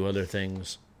do other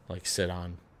things like sit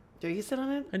on. Do you sit on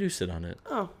it? I do sit on it.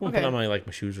 Oh, okay. Put on my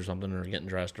shoes or something, or getting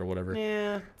dressed or whatever.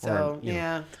 Yeah. So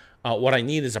or, what I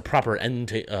need is a proper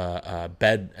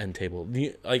bed end table.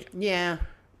 Yeah.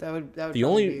 That would the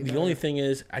only thing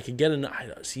is I could get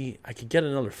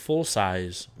another full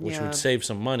size, which would save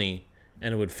some money,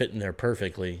 and it would fit in there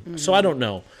perfectly. Mm-hmm. So I don't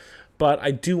know, but I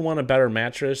do want a better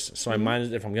mattress. So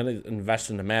if I'm going to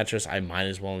invest in a mattress, I might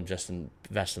as well just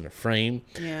invest in a frame,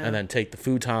 and then take the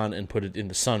futon and put it in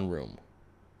the sunroom.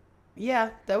 Yeah,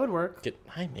 that would work.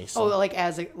 Hi, Mason. Oh, like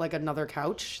as another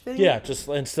couch thing? Yeah, just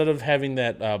instead of having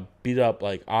that beat up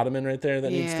ottoman right there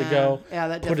that needs to go,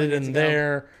 that put it in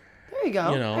there. There you go.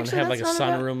 Actually, and have like a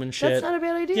sunroom and shit. That's not a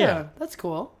bad idea. Yeah. That's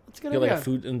cool. That's a good idea. Like a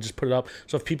food and just put it up.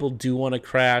 So if people do want to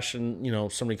crash and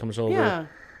somebody comes over,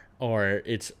 or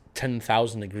it's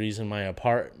 10,000 degrees in my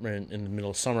apartment in the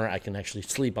middle of summer, I can actually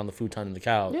sleep on the futon in the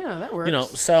couch. Yeah, that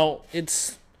works. So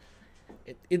it's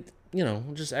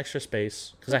just extra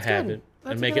space because I have it.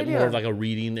 That's and make it more of like a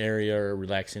reading area or a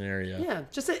relaxing area. Yeah,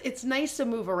 it's nice to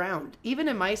move around. Even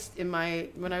in my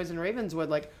when I was in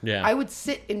Ravenswood, I would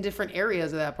sit in different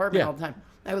areas of that apartment all the time.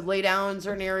 I would lay down in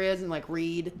certain areas and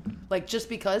read, just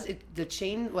because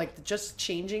just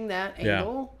changing that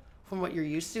angle from what you're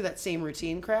used to, that same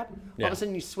routine crap. All of a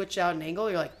sudden you switch out an angle,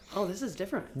 you're like, oh, this is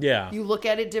different. Yeah, you look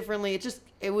at it differently.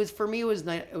 It was for me. It was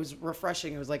nice. It was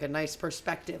refreshing. It was like a nice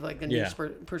perspective, new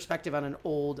perspective on an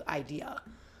old idea.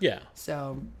 Yeah.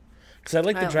 So. Because I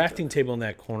like the drafting table in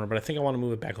that corner, but I think I want to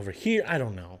move it back over here. I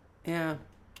don't know. Yeah.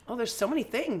 Oh, there's so many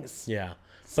things. Yeah.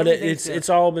 But it's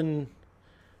all been.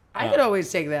 I could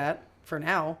always take that for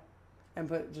now, and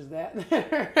put just that.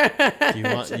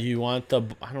 you want the?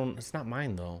 I don't. It's not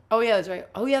mine though. Oh yeah,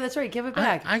 that's right. Give it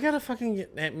back. I gotta fucking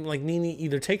get Nini.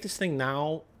 Either take this thing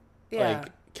now. Yeah.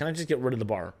 Can I just get rid of the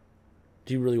bar?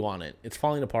 Do you really want it? It's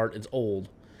falling apart. It's old.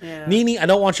 Yeah. Nini, I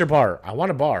don't want your bar. I want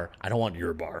a bar. I don't want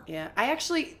your bar. Yeah. I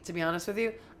actually, to be honest with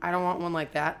you, I don't want one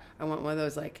like that. I want one of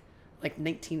those like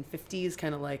 1950s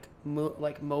kind of like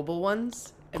mobile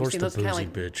ones. Of course, the boozy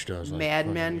bitch does. Mad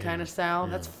Men kind of style.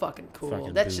 Yeah. That's fucking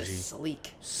cool. That's bougie. Just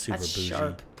sleek. Super That's bougie.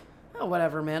 Sharp. Oh,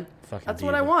 whatever, man. Fucking That's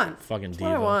diva. what I want. Fucking That's diva.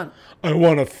 what I want. I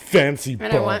want a fancy and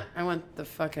bar. I want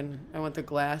the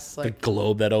glass the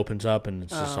globe that opens up and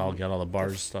it's just all the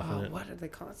bars stuff in it. What do they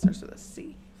call it? It starts with a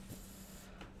C.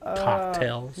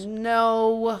 Cocktails.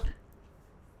 No.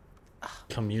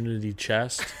 Community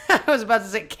chest. I was about to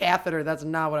say catheter. That's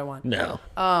not what I want. No.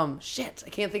 Shit. I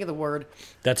can't think of the word.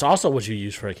 That's also what you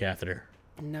use for a catheter.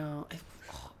 No.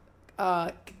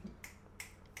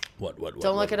 What?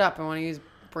 Don't look it up. I want to use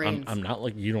brains. I'm not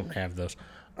like you. Don't have those.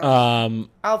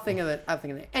 I'll think of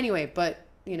it. Anyway, but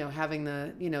having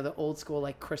the old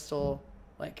school crystal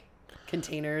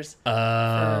containers. For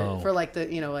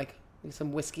the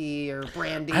some whiskey or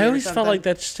brandy. I always felt like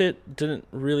that shit didn't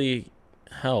really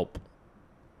help.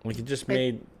 It just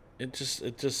made it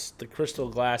just the crystal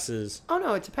glasses. Oh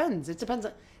no, it depends.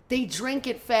 They drink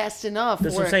it fast enough.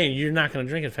 That's what I'm saying. You're not going to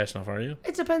drink it fast enough, are you?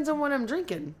 It depends on what I'm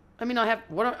drinking. I mean,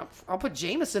 I'll put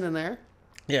Jameson in there.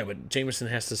 Yeah, but Jameson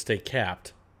has to stay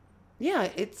capped. Yeah,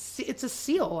 it's a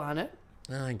seal on it.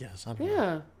 I guess. I don't know.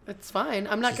 Yeah, it's fine.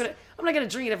 I'm not gonna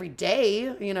drink it every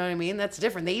day. You know what I mean? That's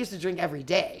different. They used to drink every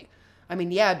day. I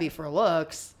mean, yeah, it'd be for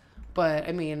looks, but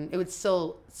I mean, it would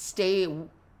still stay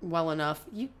well enough.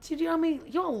 You know how many?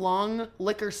 You know how long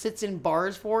liquor sits in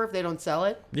bars for if they don't sell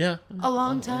it? Yeah. A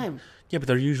long time. Yeah, but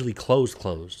they're usually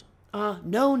closed.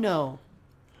 No.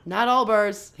 Not all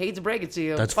bars. Hate to break it to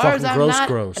you. That's bars fucking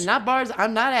gross. Not bars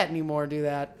I'm not at anymore do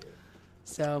that.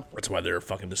 So that's why they're a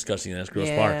fucking disgusting ass gross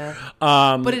yeah.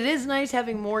 bar. But it is nice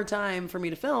having more time for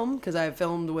me to film because I've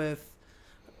filmed with,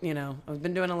 I've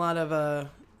been doing a lot of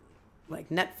like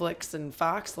Netflix and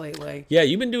Fox lately. Yeah,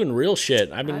 you've been doing real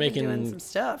shit. I've been making doing some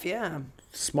stuff. Yeah.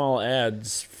 Small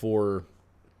ads for.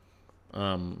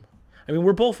 I mean,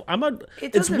 we're both.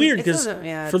 It's weird because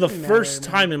for the first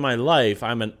time in my life,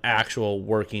 I'm an actual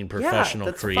working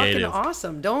professional creative. Fucking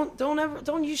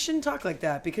awesome. You shouldn't talk like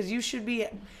that because you should be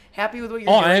happy with what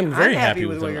you're doing. I am very happy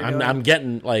with what you're doing. I'm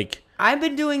getting like. I've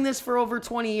been doing this for over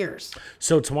 20 years.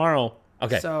 So tomorrow,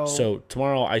 okay. So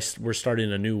tomorrow we're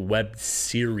starting a new web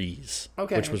series,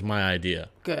 which was my idea.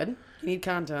 Good. You need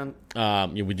content. Yeah,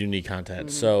 we do need content.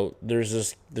 Mm-hmm. So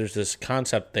there's this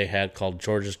concept they had called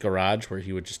George's Garage where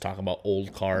he would just talk about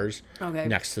old cars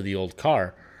next to the old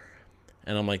car.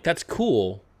 And I'm like, that's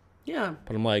cool. Yeah.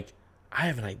 But I'm like, I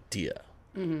have an idea.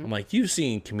 Mm-hmm. I'm like, you've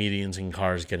seen comedians in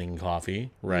cars getting coffee,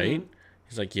 right? Mm-hmm.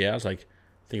 He's like, yeah. I was like,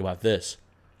 think about this.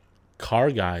 Car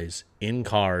guys in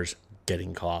cars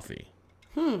getting coffee.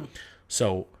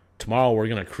 So tomorrow we're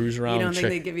gonna cruise around. You don't think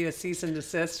they give you a cease and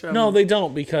desist from? No, they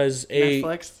don't because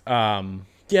Netflix.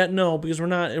 Because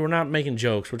we're not making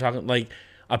jokes. We're talking like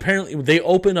apparently they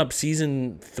open up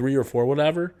season 3 or 4,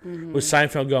 whatever, with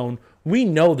Seinfeld going. We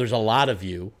know there's a lot of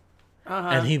you,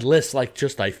 and he lists like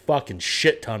just a fucking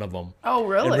shit ton of them. Oh,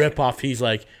 really? And rip off. He's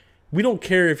like, we don't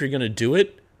care if you're gonna do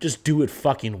it. Just do it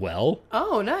fucking well.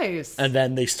 Oh, nice. And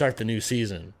then they start the new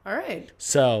season. All right.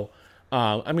 So.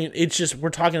 I mean, it's just we're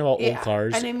talking about old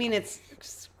cars, and I mean it's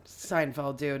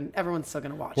Seinfeld, dude. Everyone's still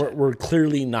gonna watch it. We're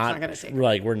clearly not gonna take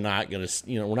we're not gonna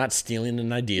we're not stealing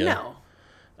an idea. No,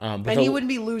 and he wouldn't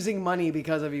be losing money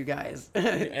because of you guys.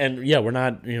 And yeah, we're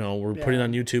not. We're putting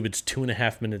on YouTube. It's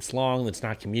 2.5 minutes long. It's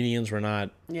not comedians. We're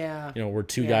not. Yeah. We're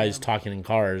two guys talking in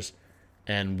cars,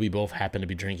 and we both happen to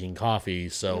be drinking coffee.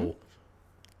 So,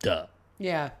 duh.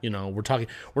 Yeah. We're talking.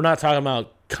 We're not talking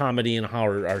about comedy and how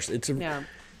it's a. Yeah.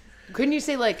 Couldn't you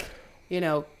say, like,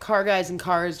 car guys in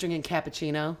cars drinking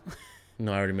cappuccino?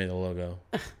 No, I already made the logo.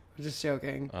 I'm just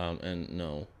joking. And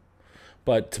no.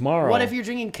 But tomorrow... What if you're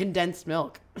drinking condensed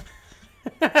milk?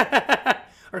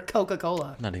 Or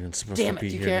Coca-Cola? Not even supposed to be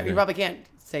here. Damn it, you probably can't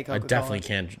say Coca-Cola. I definitely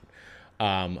can't.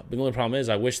 But the only problem is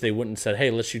I wish they wouldn't have said, hey,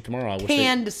 let's shoot tomorrow.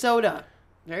 Canned soda.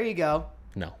 There you go.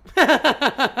 No. No.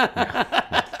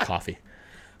 Coffee.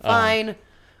 Fine.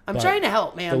 I'm trying to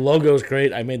help, man. The logo's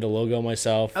great. I made the logo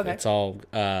myself. Okay. It's all.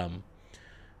 But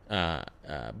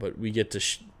we get to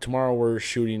tomorrow. We're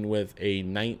shooting with a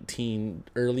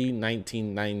early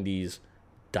 1990s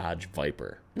Dodge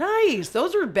Viper. Nice.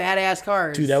 Those were badass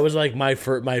cars. Dude, that was like my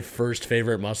first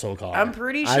favorite muscle car. I'm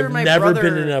pretty sure I've never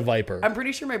been in a Viper. I'm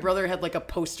pretty sure my brother had like a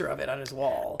poster of it on his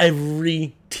wall.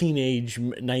 Every teenage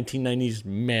 1990s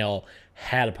male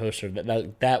had a poster of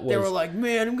that. That was. They were like,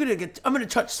 man, I'm gonna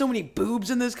touch so many boobs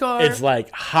in this car. It's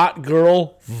like hot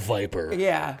girl Viper.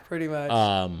 Yeah, pretty much.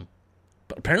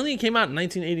 But apparently it came out in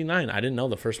 1989. I didn't know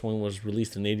the first one was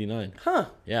released in 89. Huh.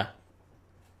 Yeah.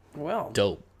 Well.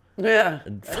 Dope. Yeah.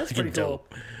 That's pretty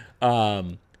dope.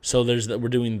 Cool. So we're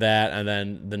doing that, and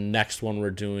then the next one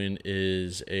we're doing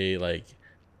is a like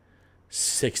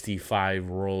 65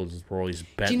 Rolls Royce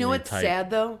Bentley. Do you know what's type.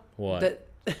 Sad though? What? That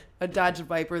a Dodge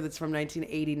Viper that's from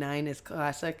 1989 is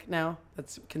classic now.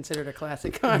 That's considered a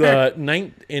classic car. In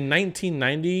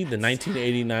 1990, the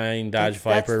 1989 Dodge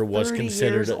Viper was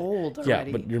considered years old already.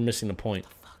 Yeah, but you're missing the point.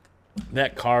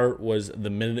 That car was,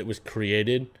 the minute it was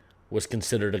created, was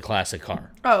considered a classic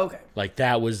car. Oh, okay. Like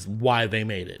that was why they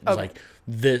made it. It was like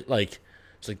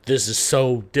this is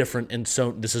so different, and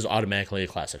so this is automatically a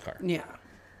classic car. Yeah.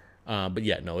 But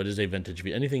yeah, no, it is a vintage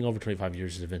vehicle. Anything over 25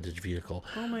 years is a vintage vehicle.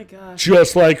 Oh my gosh.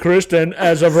 Just like Kristen,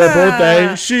 as of her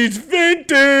birthday, she's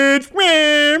vintage.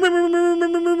 Okay,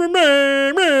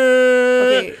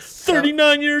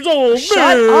 39 years old.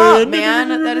 Shut up, man.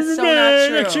 That is so not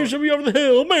true. Next year she'll be over the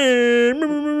hill. Oh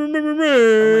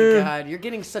my god, you're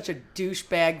getting such a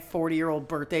douchebag 40-year-old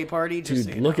birthday party. Just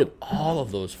Dude, look at all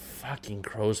of those fucking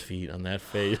crow's feet on that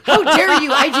face. How dare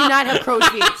you? I do not have crow's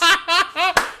feet.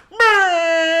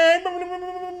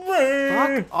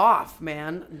 Fuck off,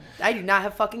 man. I do not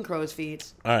have fucking crow's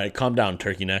feet. All right, calm down,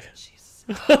 turkey neck. Jesus.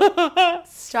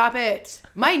 Stop it.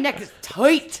 My neck is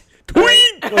tight.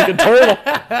 Tweet! Like a turtle.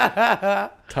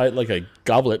 Tight like a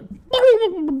goblet.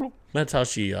 That's how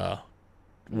she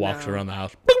walks around the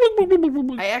house.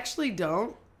 I actually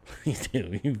don't. You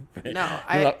do. No,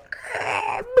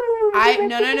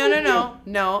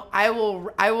 No. I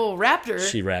will raptor.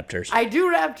 She raptors. I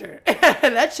do raptor.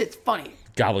 That shit's funny.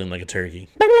 Gobbling like a turkey.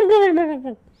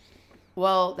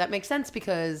 Well, that makes sense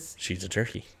because She's a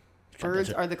turkey.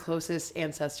 birds are the closest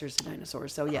ancestors to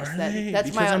dinosaurs. So yes, Right, that's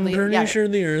because mildly. I'm pretty yeah. sure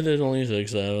the Earth is only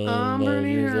 6,000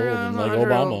 years old, like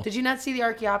Obama. Did you not see the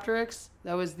Archaeopteryx?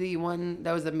 That was the one.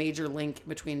 That was the major link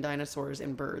between dinosaurs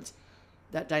and birds.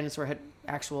 That dinosaur had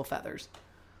actual feathers.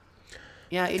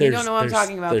 Yeah, and you don't know what I'm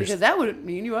talking about because that would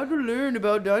mean you have to learn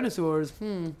about dinosaurs.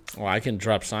 Well, I can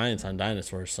drop science on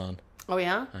dinosaurs, son. Oh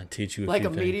yeah, I teach you like few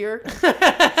a things. meteor.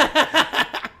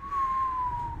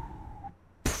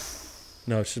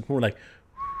 No, it's just more like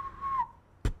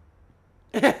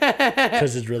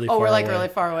because it's really far we're like away. really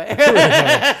far away.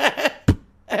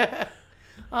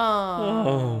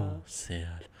 Oh,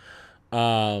 sad.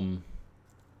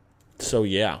 So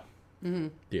yeah,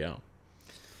 yeah,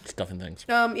 stuff and things.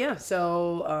 Yeah.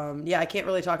 So, I can't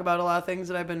really talk about a lot of things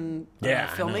that I've been I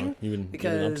filming know. You've been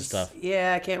because up to stuff.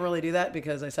 Yeah, I can't really do that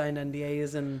because I signed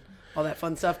NDAs and all that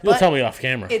fun stuff. You'll But tell me off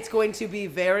camera. it's going to be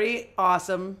very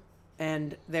awesome,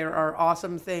 and there are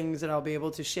awesome things that I'll be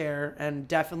able to share, and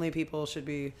definitely people should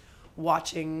be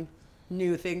watching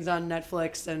new things on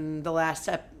Netflix and the last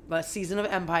season of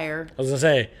Empire. I was gonna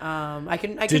say, I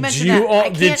can did mention you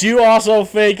that. did you also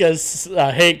fake a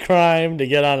hate crime to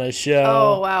get on a show?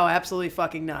 Oh wow, absolutely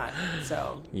fucking not.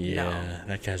 So yeah, no.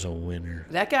 that guy's a winner.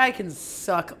 That guy can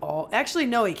suck all. Actually,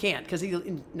 no, he can't because he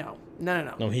no.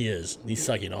 No, he is. He's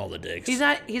sucking all the dicks. He's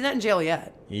not in jail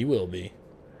yet. He will be.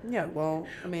 Yeah, well,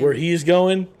 I mean, Where he's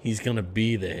going, he's gonna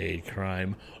be the hate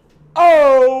crime.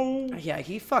 Oh, yeah,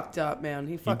 he fucked up, man.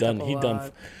 He fucked up a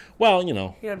lot. Well, you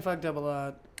know, He done fucked up a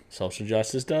lot. social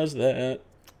justice does that.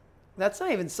 That's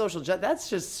not even social justice. That's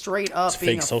just straight up It's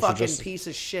being fake a social fucking justice. piece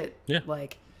of shit. Yeah.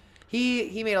 Like,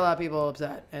 he made a lot of people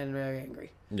upset and very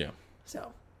angry. Yeah.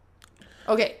 So,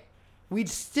 okay, we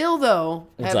still though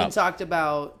What's haven't up? talked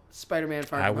about Spider-Man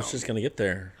Far I From was Home. just gonna get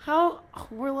there. How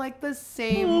we're like the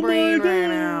same Oh my brain God. right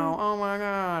now. Oh my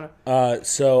god.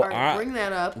 So All right, bring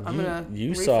that up. I'm gonna.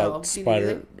 you refill. saw Do you need Spider.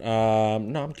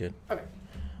 anything? No, I'm good. Okay.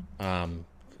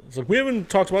 It's like we haven't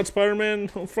talked about Spider-Man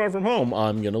Far From Home.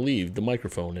 I'm gonna leave the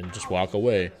microphone and just walk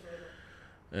away,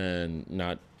 and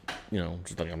not,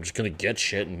 just like I'm just gonna get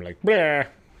shit and be like blah,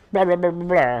 blah blah blah blah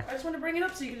blah. I just want to bring it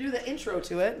up so you can do the intro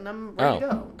to it, and I'm ready to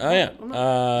go. Oh yeah.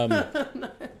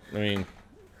 I mean,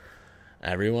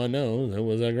 everyone knows it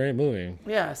was a great movie.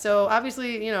 Yeah. So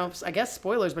obviously, I guess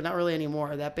spoilers, but not really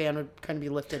anymore. That ban would kind of be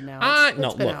lifted now. No,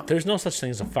 It's been look, out. there's no such thing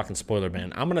as a fucking spoiler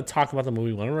ban. I'm gonna talk about the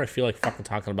movie whenever I feel like fucking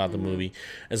talking about the movie,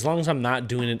 as long as I'm not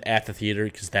doing it at the theater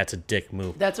because that's a dick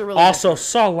move. That's a really also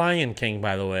saw Lion King,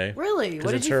 by the way. Really? Because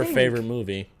What it's did you her think? favorite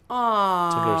movie.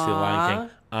 Aww. Took her to see Lion King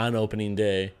on opening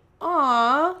day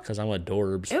Aww. because I'm a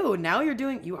dorbs. Ew. Now you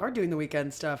are doing the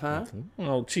weekend stuff, huh?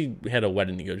 Well, she had a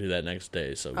wedding to go to that next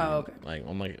day, so okay.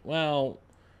 I'm like, well,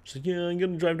 she's like, yeah, I'm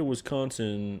gonna drive to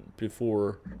Wisconsin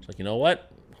before. It's like, you know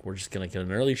what? We're just gonna get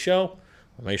an early show.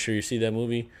 I'll make sure you see that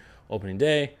movie opening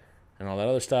day and all that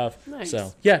other stuff. Nice.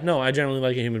 So yeah, no, I generally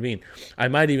like a human being. I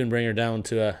might even bring her down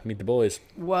to meet the boys.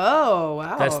 Whoa.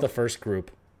 Wow. That's the first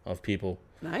group of people.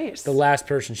 nice. The last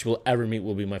person she will ever meet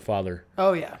will be my father.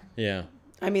 Oh yeah. Yeah,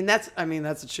 I mean that's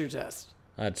a true test.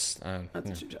 that's That's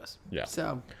a true test. Yeah.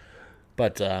 So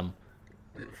But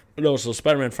no, so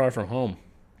Spider-Man Far From Home,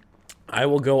 I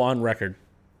will go on record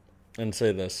and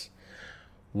say this.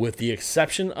 With the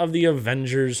exception of the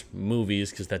Avengers movies,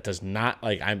 because that does not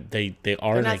they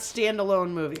are they're not like,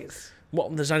 standalone movies. well,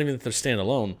 there's not even that they're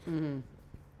standalone.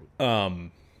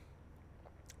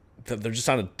 They're just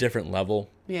on a different level.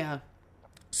 Yeah.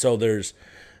 So there's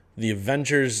the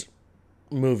Avengers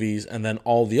movies, and then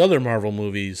all the other Marvel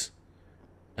movies,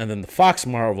 and then the Fox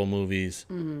Marvel movies,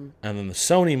 and then the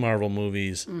Sony Marvel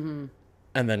movies, and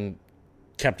then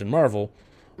Captain Marvel.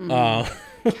 Well,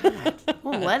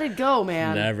 let it go,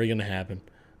 man. Never gonna happen,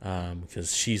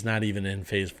 because she's not even in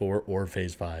Phase 4 or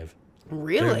Phase 5.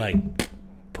 Really? They're like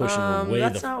pushing her way.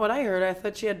 That's not what I heard. I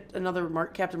thought she had another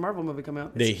Captain Marvel movie come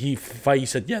out. He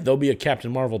said, yeah, there'll be a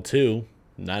Captain Marvel 2,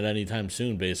 not anytime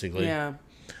soon, basically. Yeah.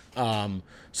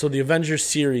 So the Avengers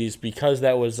series, because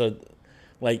that was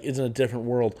it's in a different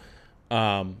world,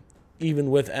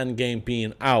 even with Endgame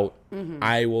being out,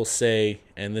 I will say,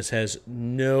 and this has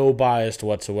no bias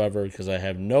whatsoever, because I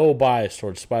have no bias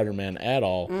towards Spider-Man at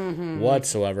all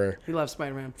whatsoever. You love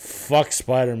Spider-Man. Fuck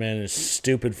Spider-Man and his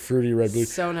stupid fruity red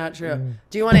boots. So not true.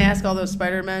 Do you want to ask all those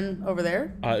Spider-Men over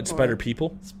there? It's Spider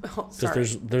people. Oh,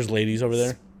 Because sorry. there's ladies over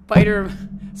there.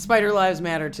 Spider lives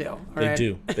matter too. All They right?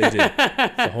 do. They do.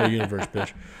 The whole universe,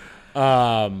 bitch.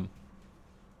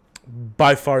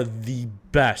 By far the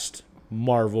best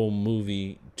Marvel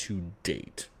movie to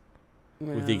date.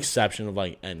 With the exception of,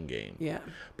 like, Endgame. Yeah.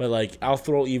 But, like, I'll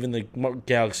throw even the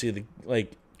Galaxy of the,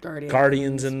 like, Guardians.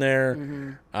 Guardians in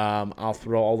there. I'll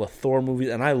throw all the Thor movies.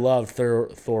 And I love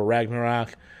Thor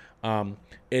Ragnarok.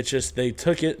 It's just they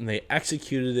took it and they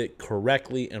executed it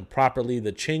correctly and properly.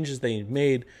 The changes they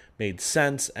made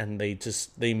sense, and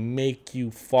they make you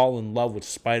fall in love with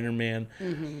Spider-Man.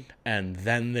 And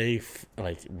then they,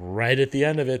 like, right at the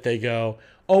end of it, they go,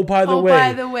 oh, by the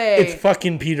way, it's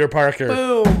fucking Peter Parker.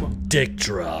 Boom. Dick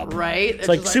drop. Right? It's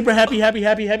like super happy.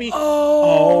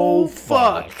 Oh,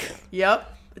 fuck.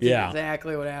 Yep. That's Yeah.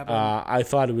 exactly what happened. I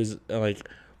thought it was, like,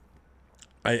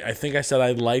 I think I said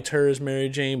I liked her as Mary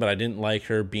Jane, but I didn't like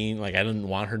her being, like, I didn't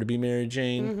want her to be Mary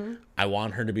Jane. I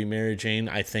want her to be Mary Jane.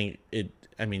 I think it's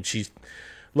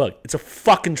a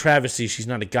fucking travesty she's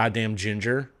not a goddamn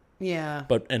ginger. Yeah.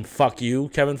 And fuck you,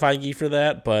 Kevin Feige, for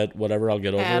that, but whatever, I'll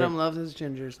get over Adam it. loves his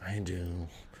gingers. I do.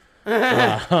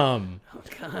 Oh,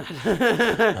 God.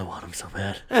 I want them so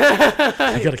bad.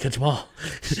 I gotta catch them all.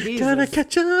 Gotta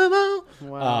catch them all.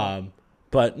 Wow.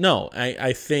 But no,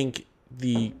 I think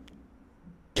the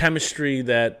chemistry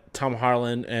that Tom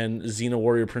Holland and Xena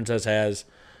Warrior Princess has.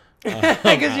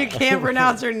 Because you can't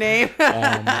pronounce her name.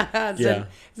 Yeah.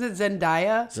 Is it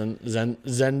Zendaya?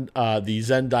 The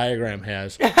Zen diagram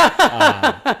has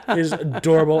is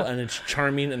adorable, and it's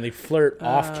charming, and they flirt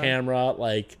off camera.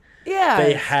 Like, Yeah.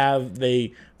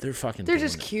 they're fucking. They're doing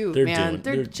just it. cute, They're man. Doing,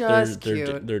 They're just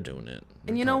cute. They're doing it.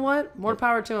 And you know what? More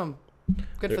power to them.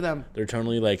 Good for them. They're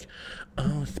totally like,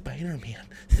 oh,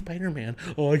 Spider-Man.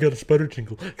 Oh, I got a spider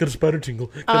tingle. Got a spider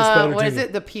tingle. What is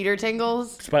it? The Peter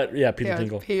Tingles? Peter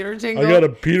Tingle. Peter Tingle. I got a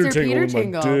Peter It's their Tingle Peter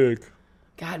in my dick.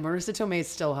 God, Marissa Tomei is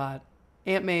still hot.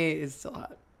 Aunt May is still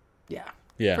hot. Yeah.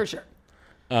 Yeah. For sure.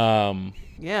 Um,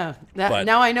 Yeah. But-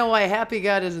 Now I know why Happy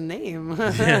got his name.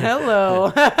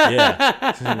 Hello.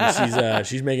 yeah.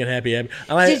 She's making happy.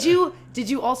 Did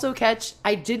you also catch?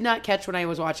 I did not catch when I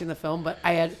was watching the film, but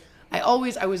I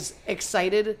was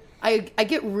excited. I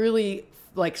get really,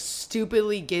 like,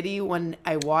 stupidly giddy when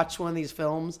I watch one of these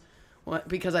films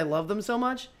because I love them so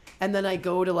much, and then I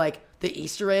go to, like, the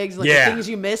Easter eggs, like, the things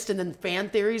you missed, and then fan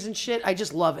theories and shit. I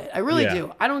just love it. I really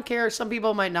do. I don't care. Some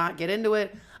people might not get into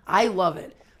it. I love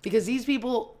it because these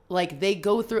people, like, they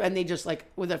go through and they just, like,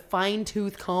 with a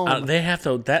fine-tooth comb. they have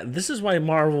to. This is why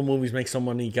Marvel movies make so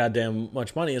goddamn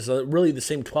much money. Is really the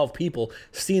same 12 people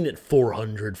seeing it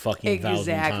 400 fucking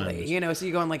thousand times. You know, so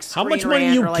you go on, like, How Screen much money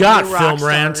Rant you or, like, got, New Rock Film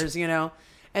Rant? Stars, you know,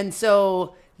 and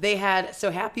so they had. So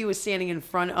Happy was standing in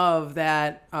front of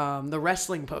that the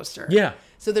wrestling poster. Yeah.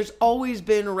 So there's always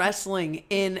been wrestling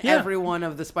in every one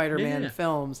of the Spider-Man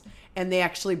films, and they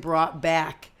actually brought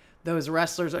back those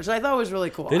wrestlers, which I thought was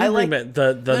really cool. They didn't remake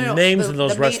the names of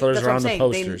those wrestlers are on the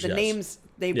posters. The yes. names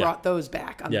they brought those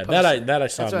back on the poster. that I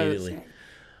saw That's what immediately.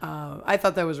 I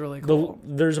thought that was really cool.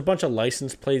 There's a bunch of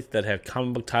license plates that have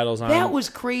comic book titles on That them. was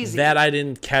crazy. That I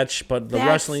didn't catch, but the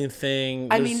wrestling thing.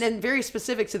 I mean, and very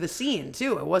specific to the scene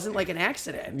too. It wasn't like an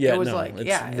accident. Yeah, it was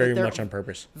it's very much on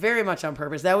purpose. Very much on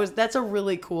purpose. That's a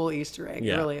really cool Easter egg.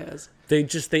 Yeah. It really is.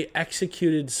 They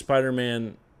executed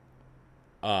Spider-Man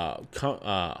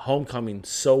Homecoming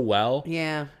so well.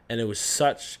 Yeah. And it was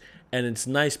and it's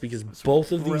nice because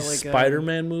both of these really good.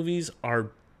 Spider-Man movies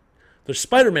they're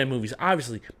Spider-Man movies,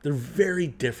 obviously. They're very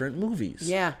different movies.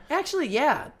 Yeah. Actually,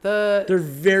 yeah. They're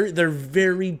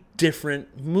very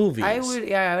different movies. I would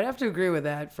have to agree with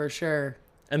that for sure.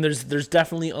 And there's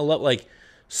definitely a lot, like,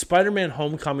 Spider-Man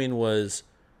Homecoming was,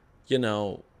 you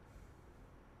know,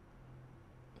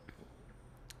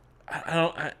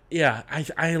 I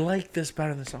like this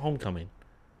better than Homecoming.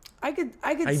 I could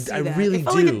see that. really it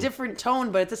felt like do. a different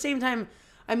tone, but at the same time,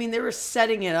 I mean, they were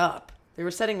setting it up. They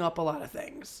were setting up a lot of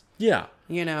things. Yeah.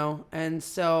 You know, and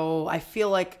so I feel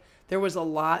like there was a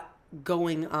lot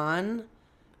going on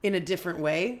in a different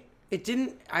way. It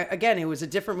didn't. It was a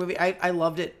different movie. I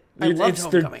loved it. I loved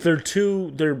Homecoming.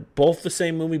 They're both the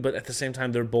same movie, but at the same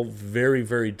time, they're both very,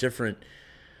 very different.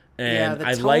 And the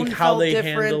I tone like how felt they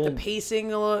different. handled The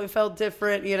pacing felt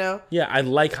different. You know. Yeah, I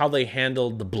like how they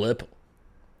handled the blip.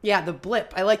 Yeah, the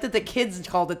blip. I like that the kids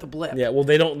called it the blip. Yeah, well,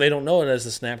 they don't know it as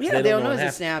a snap. Yeah, they don't know it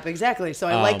as a snap. Exactly. So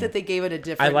I like that they gave it a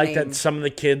different I like name. that some of the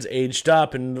kids aged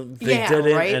up and they did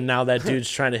it, and now that dude's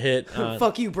trying to hit.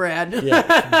 Fuck you, Brad.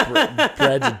 Yeah,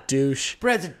 Brad's a douche.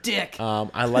 Brad's a dick.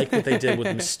 I like what they did with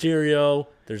Mysterio.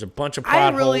 There's a bunch of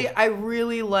plot holes. I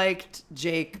really liked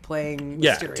Jake playing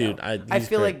Yeah, Mysterio. dude, I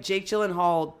feel great. like Jake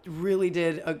Gyllenhaal really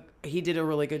did a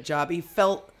really good job.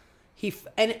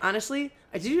 And honestly,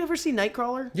 did you ever see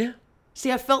Nightcrawler? Yeah.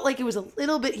 See, I felt like it was a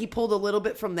little bit. He pulled a little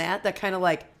bit from that kind of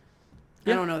like,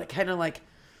 Yeah. I don't know, that kind of like,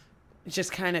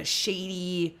 just kind of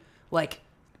shady, like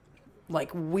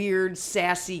weird,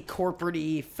 sassy,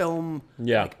 corporate-y film.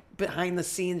 Yeah. Like behind the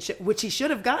scenes shit, which he should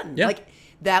have gotten. Yeah. Like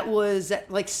that was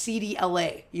like seedy LA.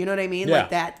 You know what I mean? Yeah.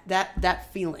 Like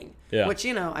that feeling. Yeah. Which,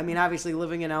 I mean, obviously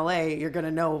living in LA, you're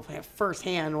gonna know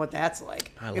firsthand what that's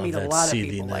like. I You love meet a that lot of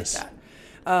people like seediness. that.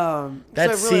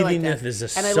 That so I really like seediness that.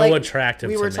 is And I so attractive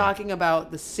We to were me. talking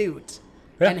about the suit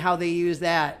Yeah. and how they use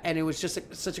that, and it was just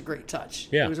such a great touch.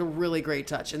 Yeah. It was a really great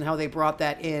touch, and how they brought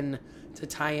that in to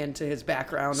tie into his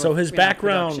background. So with, his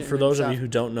background, production for and those of stuff. you who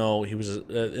don't know, he was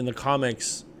in the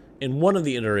comics in one of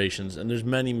the iterations, and there's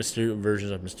many Mysterio versions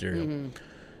of Mysterio. Mm-hmm.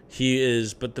 He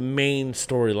is, but the main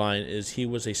storyline is he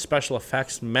was a special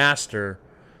effects master,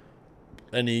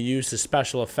 and he used his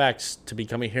special effects to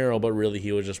become a hero, but really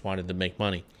he was just wanted to make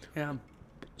money. Yeah.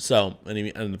 So, and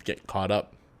he ended up getting caught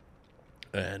up,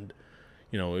 and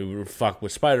it would fuck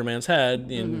with Spider-Man's head,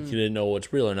 and he didn't know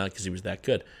what's real or not because he was that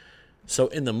good. So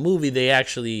in the movie, they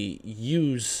actually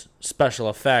use special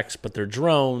effects, but they're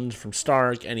drones from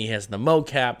Stark, and he has the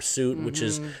mocap suit, which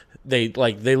is they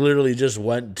literally just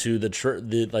went to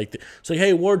so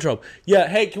hey, wardrobe, yeah,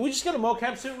 hey, can we just get a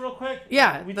mocap suit real quick?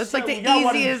 Yeah, We that's just like got- the we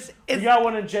got easiest. We got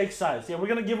one in Jake's size. Yeah, we're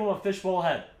gonna give him a fishbowl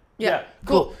head. Yeah,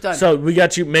 cool, done. So we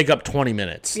got you make up 20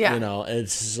 minutes. Yeah.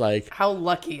 It's just like, How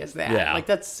lucky is that? Yeah. Like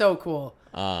that's so cool.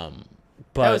 but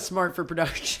That was smart for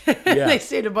production. Yeah. They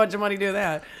saved a bunch of money doing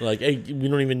that. like, hey, we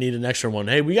don't even need an extra one.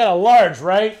 Hey, we got a large,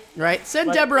 right? Right?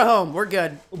 Send Deborah home. We're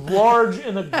good. Large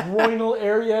in the groinal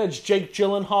area. It's Jake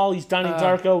Gyllenhaal. He's Donnie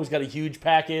Darko. He's got a huge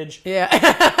package. Yeah.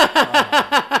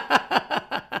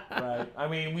 Right. I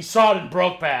mean, we saw it in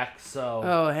Brokeback, so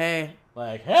Oh, hey.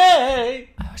 like, hey.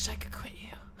 I wish I could quit you.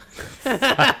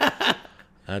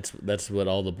 That's what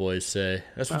all the boys say.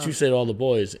 That's what you say to all the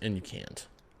boys, and you can't.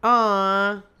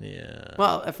 Aw. Yeah.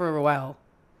 Well, for a while.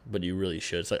 But you really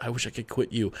should. It's like, I wish I could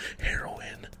quit you.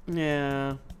 Heroin.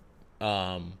 Yeah.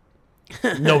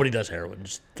 Nobody does heroin.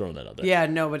 Just throwing that out there. Yeah,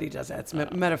 nobody does that. It's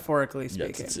metaphorically Yes,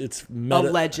 speaking. it's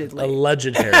Allegedly.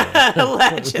 alleged heroin.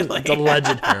 Allegedly. It's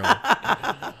alleged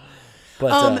heroin.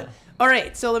 But All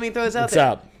right, so let me throw this out What's there.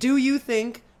 up? Do you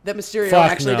think that Mysterio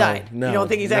fuck actually no, died? No, You don't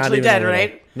think he's not actually even a dead, little.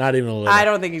 right? Not even a little. I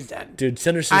don't think he's dead. Dude,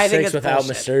 Sinister I think Six it's without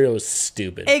bullshit. Mysterio is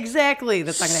stupid. Exactly.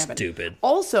 That's not going to happen. Stupid.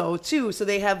 Also, too, so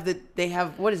they have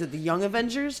what is it, the Young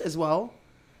Avengers as well?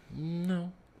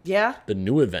 No. Yeah? The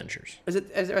New Avengers. Are they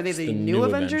the the new New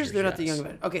Avengers? Avengers, They're not the yes. Young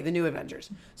Avengers. Okay, the New Avengers.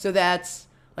 So that's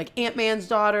like Ant-Man's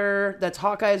daughter, that's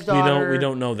Hawkeye's daughter. We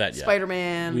don't know that yet.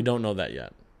 Spider-Man. We don't know that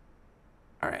yet.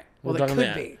 All right. We're Well, it talking could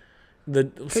that. be.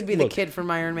 Could be the kid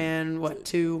from Iron Man,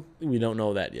 2? We don't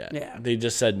know that yet. Yeah. They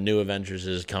just said New Avengers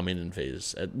is coming in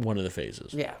at one of the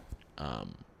phases. Yeah.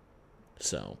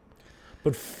 So,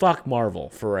 but fuck Marvel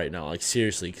for right now. Like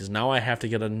seriously, because now I have to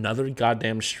get another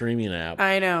goddamn streaming app.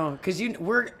 I know, because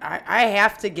I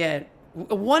have to get,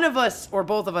 one of us or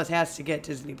both of us has to get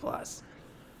Disney Plus.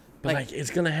 But like, it's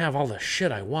gonna have all the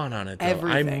shit I want on it. Though.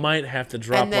 Everything. I might have to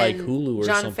drop And then like Hulu or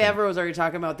Jon something. Favreau's already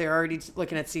talking about they're already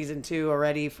looking at season 2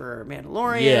 already for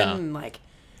Mandalorian. Yeah. And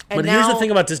But here's the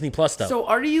thing about Disney Plus stuff. So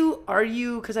are you?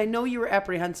 Because I know you were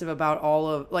apprehensive about all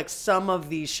of some of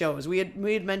these shows. We had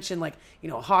mentioned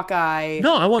Hawkeye.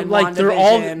 No, I want and they're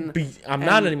all. WandaVision, I'm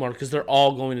not anymore because they're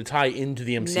all going to tie into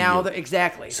the MCU. Now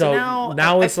exactly. So now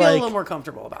now it's I feel like- a little more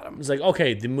comfortable about them. It's like,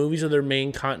 okay, the movies are their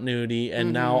main continuity,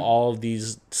 and now Mm-hmm. all of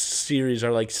these series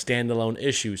are like standalone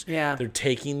issues. Yeah. they're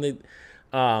taking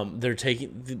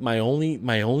my only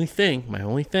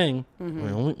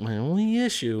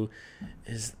issue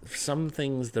is some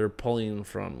things they're pulling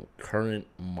from current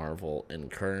Marvel,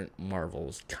 and current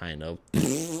Marvel's kind of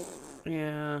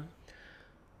Yeah.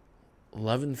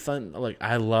 Love and Thunder. Like,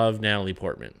 I love Natalie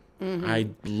Portman. I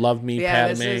love me, Yeah.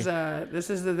 Padme. This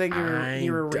is the thing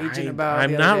you were raging about.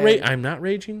 I'm the not other day. I'm not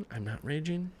raging. I'm not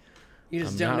raging. You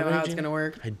just I'm don't not know how it's raging. gonna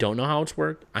work. I don't know how it's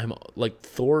worked. I'm like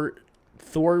Thor.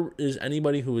 Thor is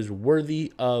anybody who is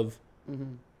worthy of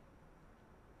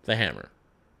the hammer,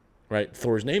 right?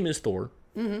 Thor's name is Thor,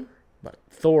 but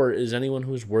Thor is anyone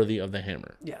who is worthy of the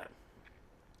hammer. Yeah.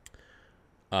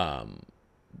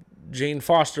 Jane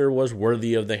Foster was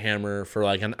worthy of the hammer for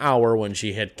like an hour when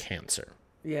she had cancer.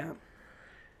 Yeah.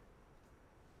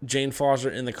 Jane Foster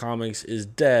in the comics is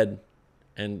dead,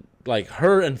 and like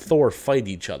her and Thor fight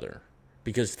each other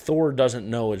because Thor doesn't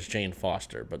know it's Jane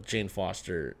Foster, but Jane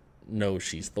Foster knows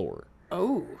she's Thor.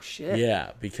 Oh, shit.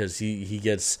 Yeah, because he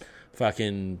gets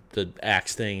fucking the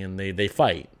axe thing and they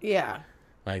fight. Yeah.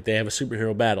 Like they have a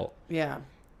superhero battle. Yeah.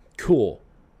 Cool.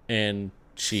 And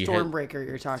she Stormbreaker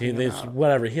you're talking about.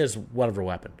 Whatever. He has whatever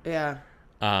weapon. Yeah.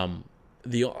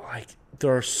 There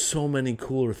are so many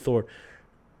cooler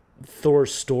Thor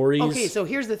stories. Okay, so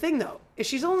here's the thing though. If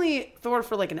she's only Thor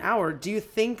for like an hour, do you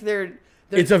think they're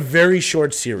it's a very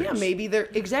short series. Yeah, maybe they're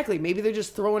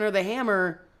just throwing her the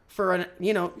hammer for an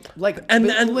like and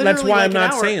that's why I'm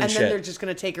not saying and shit. then they're just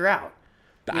gonna take her out.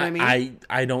 You know what I mean?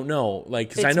 I don't know, like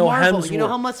because I It's know Marvel. Hemsworth. You know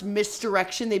how much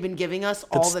misdirection they've been giving us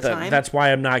all the time. That's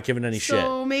why I'm not giving any shit.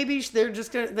 So maybe they're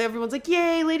just gonna. Everyone's like,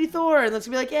 "Yay, Lady Thor!" and that's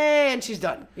gonna be like, "Yay!" and she's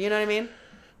done. You know what I mean?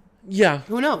 Yeah.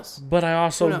 Who knows? But I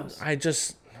also Who knows? I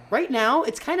just right now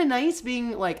it's kind of nice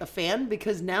being like a fan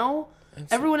because now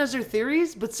everyone has their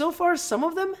theories, but so far some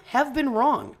of them have been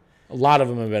wrong. a lot of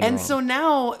them have been And wrong. so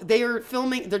now they are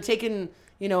filming. They're taking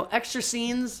extra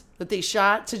scenes that they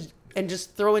shot and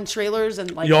just throw in trailers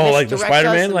and like like the misdirect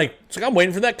Spider-Man, us and- like it's like I'm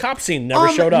waiting for that cop scene. Never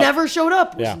showed up. Never showed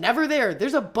up. Was Yeah. never there.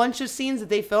 There's a bunch of scenes that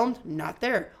they filmed not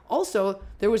there. Also,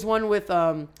 there was one with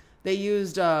they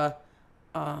used the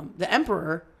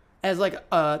Emperor as like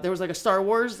there was like a Star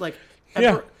Wars like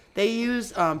Emperor. Yeah. They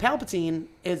used Palpatine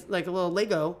as like a little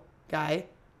Lego guy,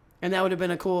 and that would have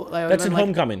been a cool. That's in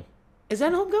Homecoming. Is that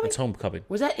in Homecoming? It's Homecoming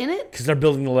Was that in it? because they're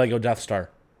building the Lego Death Star.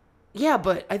 Yeah,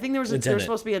 but I think there was It's there in was it.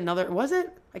 supposed to be another. Was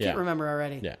it? I Yeah. can't remember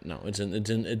already. Yeah, no, it's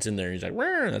in there. He's like,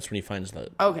 "Rrr," that's when he finds the.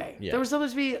 Okay. Yeah. There was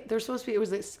supposed to be.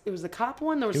 It was the cop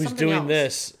one. There was He was something doing else.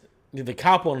 this. The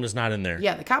cop one is not in there.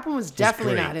 Yeah, the cop one was It's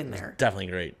definitely great. not in It's there. definitely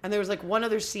great. And there was like one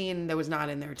other scene that was not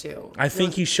in there too. I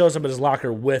think he shows up at his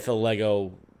locker with a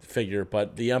Lego figure,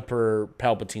 but the Emperor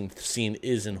Palpatine scene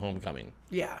is in Homecoming.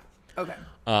 Yeah. Okay.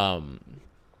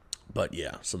 But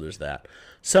yeah, so there's that.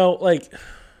 So like,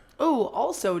 Oh,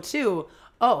 also too.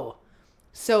 Oh,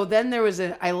 so then there was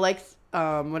I liked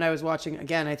when I was watching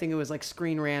again. I think it was like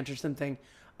Screen Rant or something.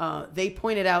 They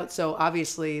pointed out. So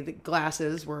obviously the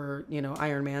glasses were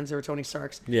Iron Man's. They were Tony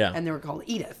Stark's. Yeah. And they were called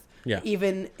Edith. Yeah.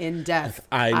 Even in death,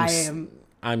 I'm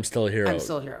still a hero. I'm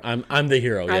still a hero. I'm the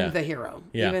hero. Yeah. I'm the hero.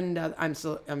 Yeah. Even I'm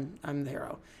the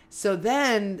hero. So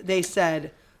then they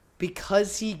said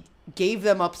because he gave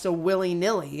them up so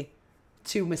willy-nilly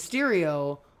to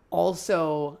Mysterio,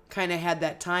 also kind of had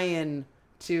that tie-in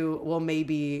to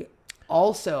maybe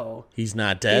also He's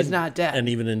not dead. He's not dead. And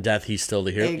even in death, he's still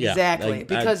the hero. Exactly. Yeah.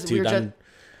 Because dude, we're just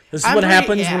this is I'm what pretty-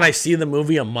 happens yeah. when I see the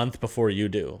movie a month before you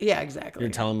do. yeah, exactly.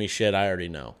 You're telling me shit I already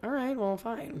know. All right, well,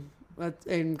 fine.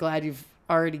 I'm glad you've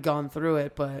already gone through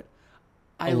it, but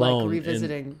I Alone like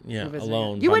revisiting.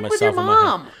 alone. You by went with your myself in my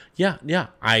mom. head. Yeah.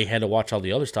 I had to watch all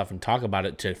the other stuff and talk about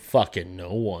it to fucking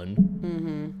no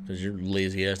one. Because your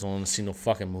lazy ass don't want to see no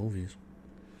fucking movies.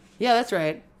 Yeah, that's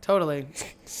right. Totally.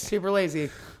 Super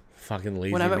lazy. Fucking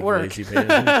lazy. When I'm at work. Lazy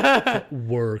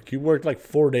work. You worked like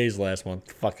 4 days last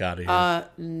month. Fuck out of here.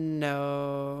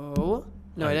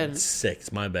 No, I didn't.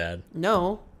 6. My bad.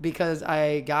 No, because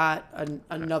I got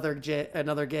another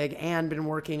gig and been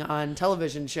working on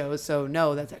television shows. So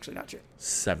no, that's actually not true.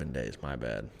 7 days. My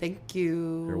bad. Thank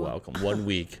you. You're welcome. 1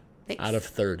 week Thanks. out of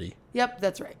 30. Yep,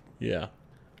 that's right. Yeah.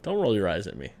 Don't roll your eyes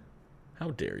at me.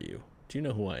 How dare you? Do you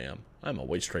know who I am? I'm a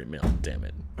white straight male. Damn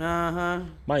it.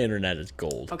 My internet is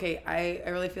gold. Okay, I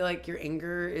really feel like your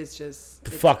anger is just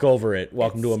Fuck over it.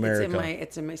 Welcome to America.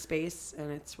 It's in my space,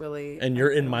 and it's really. And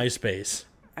you're in my space.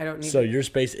 I don't need. So your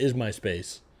space is my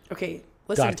space. Okay,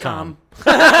 listen, .com. Tom.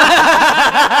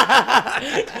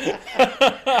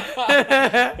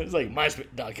 It's like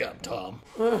myspace.com, Tom.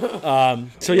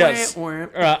 So yes,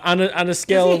 on a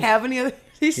scale Does he of have any other?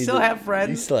 He still have friends.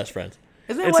 He still has friends.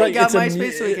 Isn't that why he got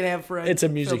MySpace so he can have friends? It's a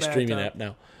music streaming app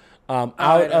now.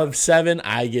 Out of 7,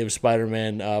 I give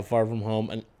Spider-Man Far From Home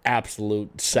an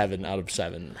absolute 7 out of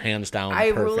 7, hands down.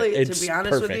 I perfect. really, It's to be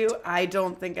honest perfect. with you, I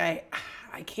don't think I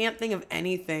can't think of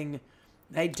anything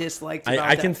I disliked about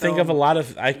I can that think film.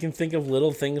 of I can think of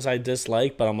little things I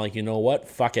dislike, but I'm like, you know what?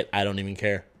 Fuck it. I don't even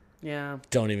care. Yeah.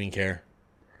 Don't even care.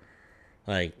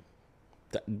 Like,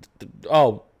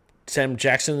 Sam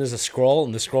Jackson is a Skrull,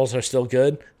 and the Skrulls are still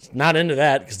good. Not into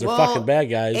that because they're fucking bad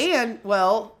guys. And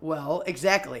well,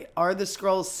 exactly. Are the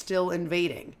Skrulls still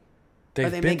invading? Are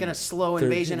they making a slow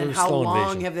invasion? they're And how slow long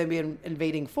invasion. have they been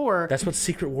invading for? That's what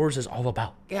Secret Wars is all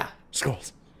about. Yeah.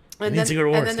 Skrulls. And Need Secret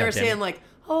Wars, then they were goddammit. saying like,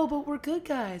 "Oh, but we're good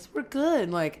guys. We're good."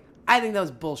 And like, I think that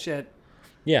was bullshit.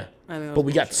 Yeah. I think that But was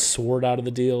we got bullshit. Sword out of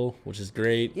the deal, which is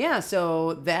great. Yeah,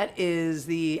 so that is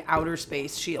the outer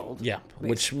space shield. Yeah,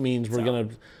 which means we're So- going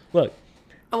to... Look,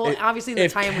 Well, obviously the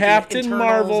if tie-in with the Captain Eternals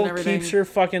Marvel and everything. keeps her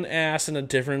fucking ass in a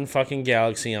different fucking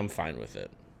galaxy, I'm fine with it.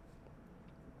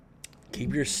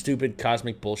 Keep your stupid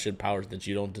cosmic bullshit powers that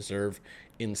you don't deserve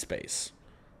in space.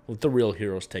 Let the real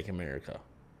heroes take America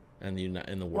and the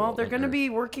world. Well, they're on going to Earth. be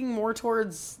working more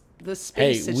towards the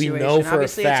space Hey, we situation. know for a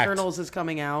Obviously, fact- Eternals is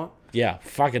coming out. Yeah,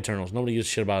 fuck Eternals. Nobody gives a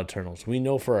shit about Eternals. We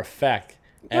know for a fact.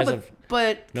 Yeah,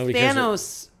 but Nobody cares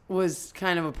Thanos was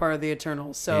kind of a part of the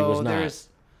Eternals, so He was not. there's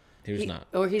He was not.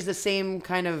 or he's the same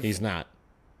kind of. He's not.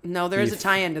 No, there is a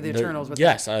tie-in to the Eternals. With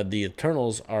Yes, the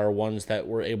Eternals are ones that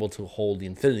were able to hold the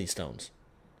Infinity Stones.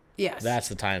 Yes. That's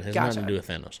the tie-in. It has Gotcha. nothing to do with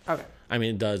Thanos. Okay. I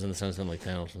mean, it does in the sense that like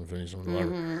Thanos and Infinity Stones,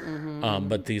 whatever. Mm-hmm,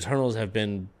 But the Eternals have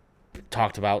been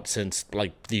talked about since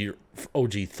like the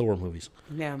OG Thor movies.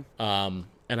 Yeah.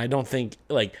 And I don't think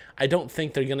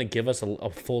they're gonna give us a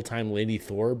full-time Lady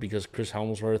Thor because Chris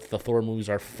Hemsworth, the Thor movies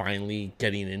are finally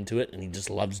getting into it, and he just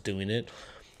loves doing it.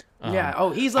 Yeah. Oh,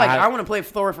 he's like, I want to play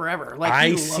Thor forever. Like I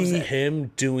he loves see it.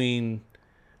 him doing,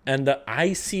 and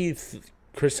I see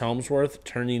Chris Hemsworth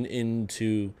turning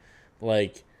into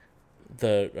like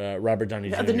the Robert Downey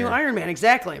Jr. The new Iron Man,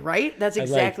 exactly, right? That's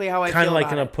exactly how I feel kind of like about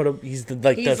gonna it. put up. He's the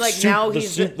like He's the like suit, now the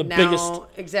he's suit, the now, biggest.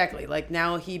 exactly. Like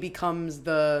now he becomes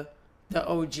the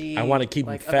OG. I want to keep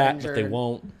like, him fat, Avenger. but they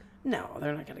won't. No,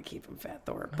 they're not gonna keep him fat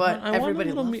Thor. But I want a everybody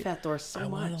little loves meat- fat Thor so I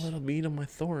want much. a little meat on my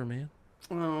Thor, man.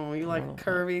 Oh, you like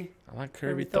curvy I like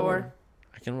curvy Curvy Thor. Thor.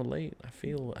 I can relate. I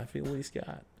feel what he's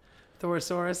got.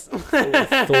 Thorsaurus?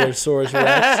 Thorsaurus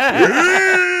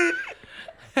Rex.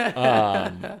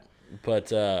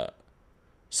 But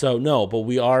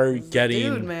we are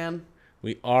getting Dude, man,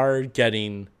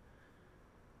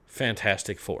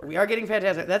 Fantastic Four we are getting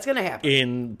fantastic. That's gonna happen.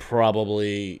 in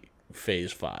probably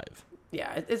Phase 5.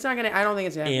 Yeah, it's not gonna. I don't think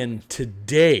it's gonna. Happen.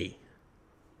 And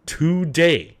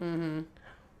today,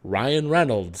 Ryan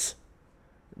Reynolds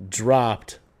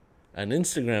dropped an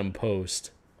Instagram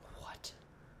post What?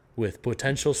 with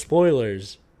potential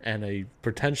spoilers and a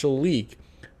potential leak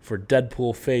for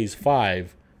Deadpool Phase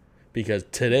 5 because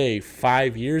today,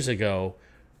 5 years ago,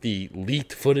 the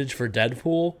leaked footage for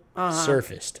Deadpool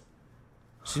surfaced.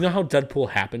 So you know how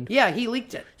Deadpool happened? Yeah, he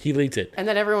leaked it, He leaked it. and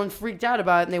then everyone freaked out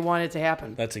about it, and they wanted it to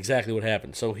happen. That's exactly what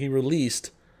happened. So he released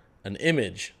an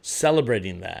image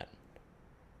celebrating that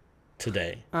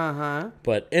today.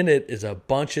 But in it is a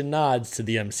bunch of nods to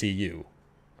the MCU.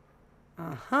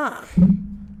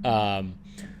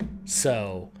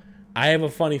 So I have a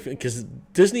funny because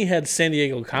Disney had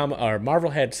Marvel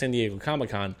had San Diego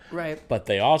Comic-Con, Right. but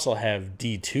they also have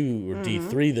D2 or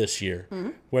D3 this year,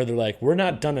 where they're like, we're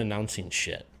not done announcing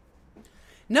shit.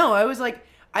 No, I was like,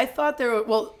 I thought there were,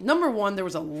 well, number one, there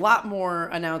was a lot more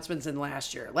announcements than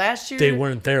last year. Last year, They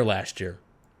weren't there last year.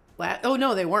 oh,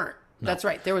 no, they weren't. That's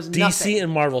right. There was DC nothing.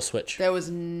 and Marvel Switch. There was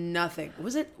nothing.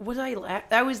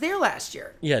 I was there last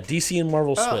year. Yeah, DC and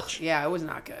Marvel Ugh, Switch. yeah, it was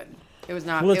not good. It was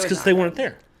not. Well, it's it was because not they good. weren't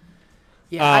there.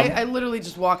 Yeah, I literally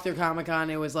just walked through Comic-Con.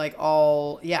 It was like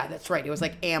all, yeah, that's right. It was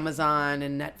like Amazon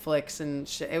and Netflix and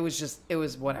shit. It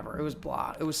was whatever. It was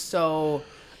blah. It was so,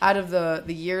 out of the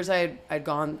years I'd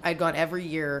gone every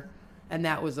year, and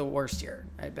that was the worst year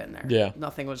I'd been there. Yeah.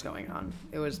 Nothing was going on.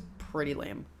 It was pretty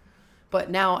lame.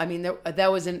 But now, I mean, that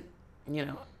wasn't,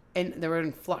 and they were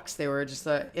in flux. They were just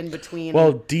in between.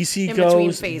 Well, DC in between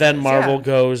goes, phases, then Marvel yeah.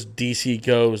 goes, DC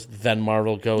goes, then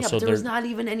Marvel goes. Yeah, so but there was not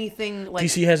even anything like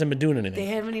DC hasn't been doing they anything.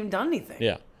 haven't even done anything.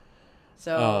 Yeah.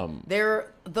 So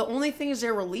they're the only things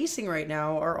they're releasing right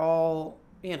now are all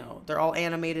they're all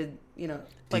animated.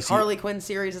 Like DC Harley Quinn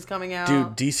series is coming out.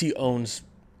 Dude, DC owns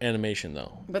animation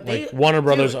though. But Warner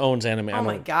Brothers dude, owns animation. Oh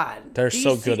my god, They're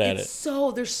so good at it.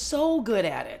 They're so good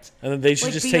at it. And then they should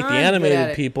like, just take the beyond good at animated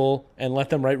it. people and let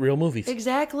them write real movies.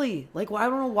 Exactly. Like, I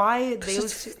don't know why they.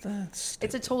 It's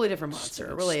It's a totally different monster.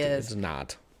 It really It's is.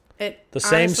 not. It The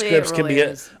same honestly, scripts it can really be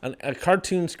is. a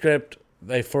cartoon script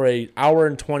for a hour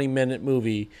and 20-minute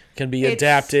movie can be It's-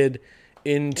 adapted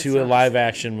into a not live the same.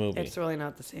 action movie. It's really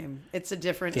not the same. It's a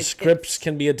different. The scripts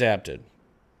can be adapted.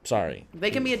 Sorry. They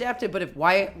can be adapted, but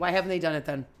why haven't they done it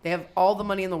then? They have all the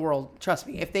money in the world. Trust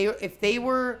me. If they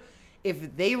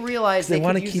realized They they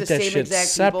want could to use keep the that same shit exact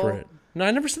separate. people, No,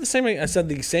 I never said the same. I said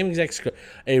the same exact script.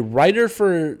 A writer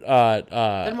for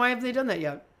then why haven't they done that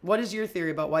yet? What is your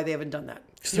theory about why they haven't done that?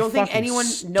 You don't think fucking anyone,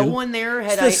 no stupid. one there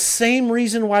had It's the same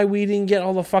reason why we didn't get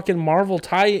all the fucking Marvel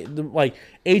like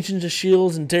Agents of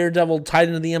Shield and Daredevil tied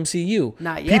into the MCU.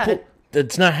 Not yet.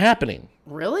 It's not happening.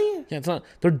 Really? Yeah, it's not.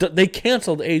 They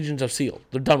canceled Agents of Shield.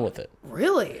 They're done with it.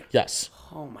 Really? Yes.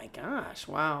 Oh my gosh!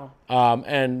 Wow.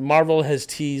 And Marvel has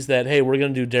teased that, hey, we're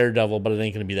gonna do Daredevil, but it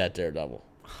ain't gonna be that Daredevil.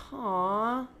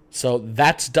 Aww. So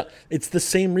it's the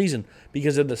same reason,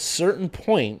 because at a certain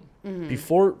point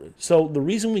before, so the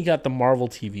reason we got the Marvel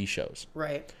TV shows,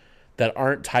 right, that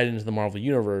aren't tied into the Marvel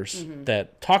universe,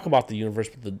 that talk about the universe,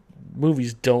 but the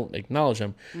movies don't acknowledge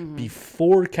them.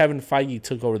 Before Kevin Feige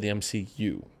took over the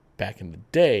MCU back in the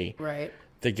day, right,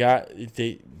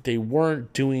 they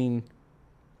weren't doing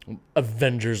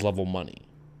Avengers level money.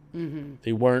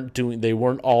 They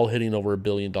weren't all hitting over $1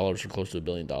 billion or close to $1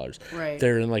 billion. Right.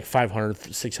 They're in like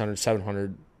 500, 600,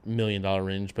 700 $1 million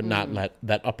range, but not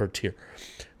that upper tier.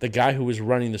 The guy who was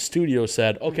running the studio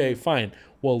said, okay, fine.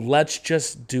 Well, let's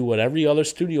just do what every other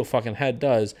studio fucking head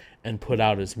does and put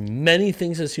out as many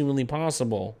things as humanly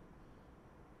possible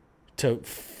to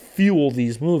fuel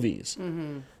these movies.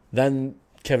 Then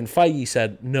Kevin Feige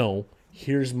said, no,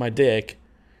 here's my dick.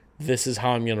 This is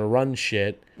how I'm going to run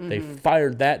shit. They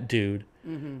fired that dude.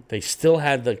 They still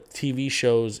had the TV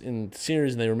shows in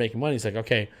series and they were making money. It's like,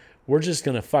 okay, we're just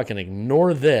going to fucking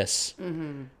ignore this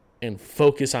and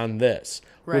focus on this.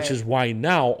 Right. Which is why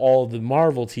now all the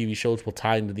Marvel TV shows will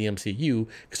tie into the MCU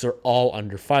because they're all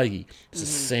under Feige. It's the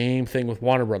same thing with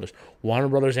Warner Brothers. Warner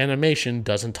Brothers Animation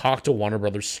doesn't talk to Warner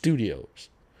Brothers Studios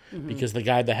because the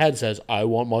guy at the head says, I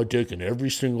want my dick in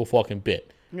every single fucking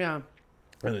bit. yeah,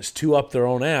 And it's too up their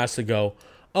own ass to go,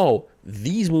 oh,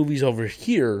 these movies over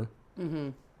here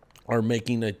are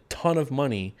making a ton of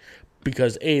money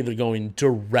because, A, they're going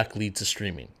directly to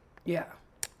streaming. yeah,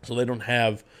 So they don't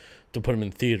have to put them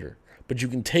in theater. But you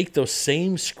can take those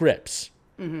same scripts,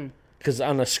 because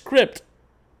on a script,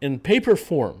 in paper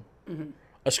form,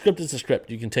 a script is a script.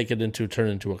 You can turn it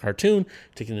into a cartoon,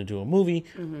 take it into a movie.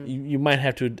 You might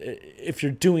have to, if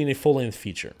you're doing a full-length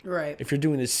feature. right, If you're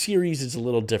doing a series, it's a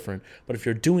little different. But if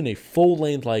you're doing a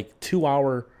full-length, like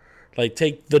 2-hour, like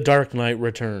take The Dark Knight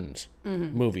Returns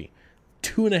movie,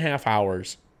 2.5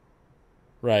 hours,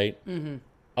 right,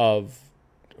 of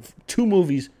 2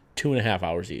 movies, 2.5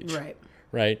 hours each,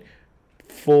 right?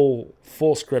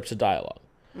 Full scripts of dialogue.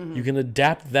 You can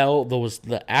adapt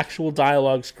the actual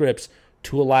dialogue scripts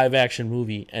to a live action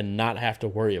movie and not have to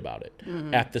worry about it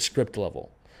at the script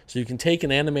level. So you can take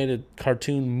an animated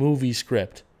cartoon movie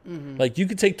script, like you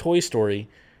could take Toy Story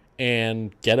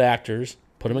and get actors,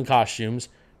 put them in costumes,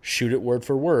 shoot it word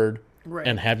for word,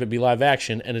 and have it be live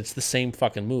action, and it's the same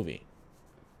fucking movie.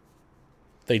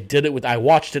 They did it I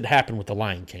watched it happen with The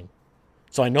Lion King,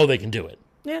 so I know they can do it.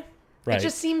 yeah. Right. It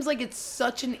just seems like it's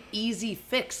such an easy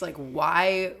fix. Like,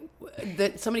 why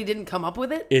that somebody didn't come up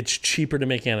with it? It's cheaper to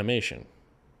make animation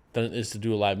than it is to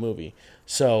do a live movie.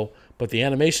 So, but the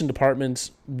animation departments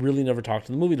really never talk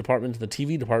to the movie departments. The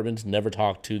TV departments never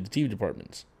talk to the TV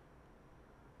departments.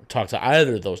 Or talk to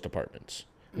either of those departments.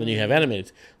 And then you have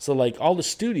animated. So, like, all the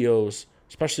studios,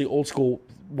 especially old school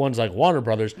ones like Warner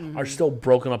Brothers, are still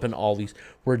broken up in all these.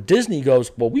 Where Disney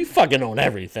goes, well, we fucking own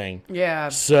everything. Yeah.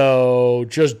 So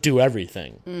just do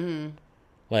everything.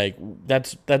 Like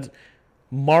that's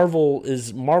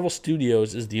Marvel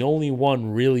Studios is the only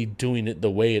one really doing it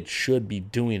the way it should be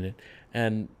doing it.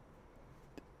 And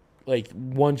like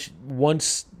once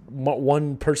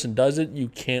one person does it, you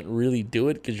can't really do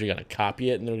it because you're gonna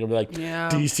copy it, and they're gonna be like,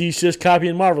 DC's just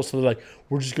copying Marvel. So they're like,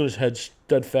 we're just gonna head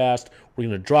steadfast. We're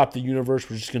gonna drop the universe.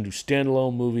 We're just gonna do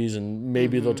standalone movies, and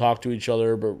maybe they'll talk to each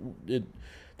other, but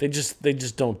they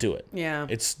just don't do it. Yeah.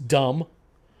 It's dumb,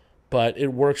 but it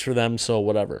works for them. So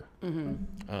whatever.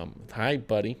 Hi,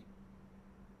 buddy.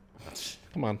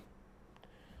 Come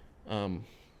on.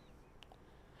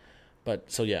 But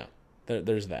so yeah,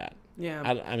 there's that.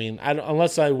 Yeah. I mean,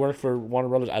 unless I work for Warner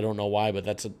Brothers, I don't know why, but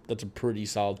that's a pretty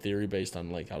solid theory based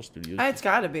on like how studios. It's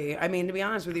got to be. I mean, to be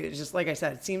honest with you, it's just like I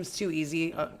said, it seems too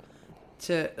easy of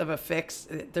a fix.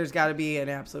 There's got to be an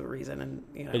absolute reason, and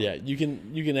you know. But yeah, you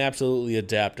can absolutely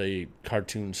adapt a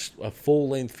full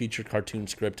length feature cartoon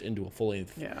script into a full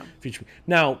length feature.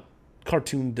 Now,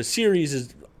 the series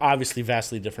is obviously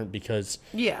vastly different because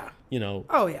you know.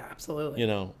 Oh yeah, absolutely. You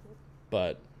know,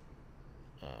 but.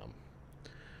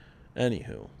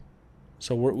 Anywho,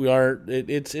 so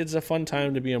it's a fun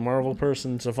time to be a Marvel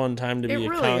person. It's a fun time to be a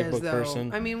comic book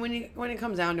person. I mean, when it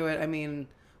comes down to it, I mean,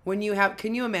 can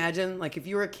you imagine, like, if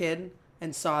you were a kid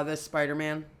and saw this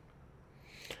Spider-Man?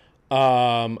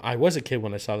 I was a kid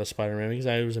when I saw the Spider-Man because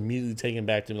I was immediately taken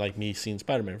back to like me seeing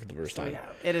Spider-Man for the first time. Yeah,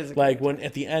 it is like when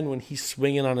at the end when he's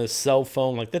swinging on his cell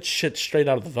phone, like that shit straight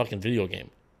out of the fucking video game.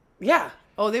 Yeah.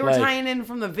 Oh, they were tying in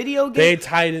from the video game. They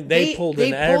tied in. They pulled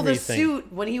in everything. The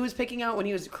suit when he was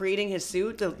creating his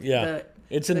suit.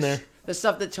 It's in there. the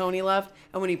stuff that Tony left,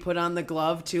 and when he put on the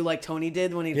glove too, like Tony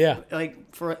did when he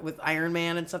with Iron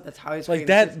Man and stuff. That's how he's like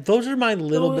that. Those are my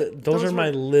little bit. Those are my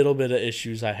little bit of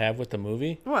issues I have with the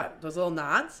movie. What, those little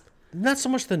nods? Not so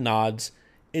much the nods.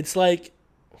 It's like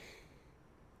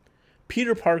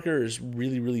Peter Parker is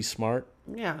really, really smart.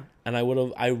 Yeah. And I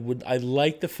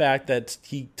like the fact that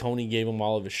Tony gave him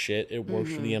all of his shit. It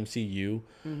works for the MCU.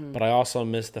 But I also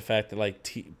miss the fact that like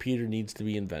Peter needs to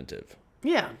be inventive.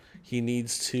 Yeah. He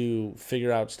needs to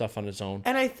figure out stuff on his own.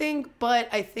 And I think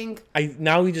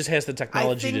now he just has the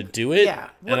technology to do it. Yeah.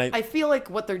 I feel like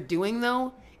what they're doing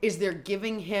though is they're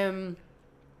giving him,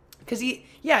 because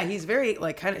he's very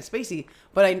like kind of spacey,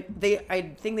 but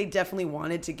I think they definitely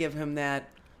wanted to give him that,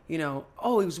 he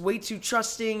was way too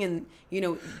trusting, and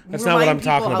that's not what I'm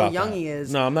talking about. How young he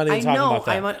is. No, I'm not even talking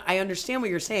about that. I understand what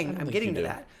you're saying. I'm getting to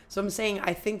that. So I'm saying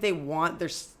I think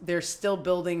they're still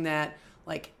building that,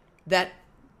 like that,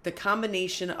 the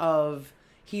combination of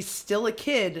he's still a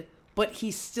kid, but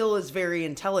he still is very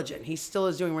intelligent. He still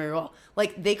is doing very well.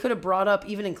 Like they could have brought up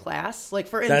even in class, like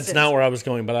for instance. That's not where I was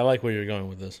going, but I like where you're going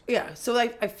with this. Yeah. So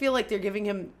I feel like they're giving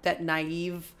him that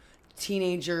naive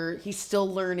teenager. He's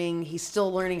still learning. He's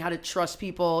still learning how to trust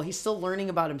people. He's still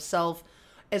learning about himself,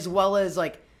 as well as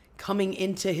like coming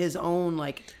into his own,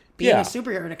 like being a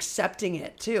superhero and accepting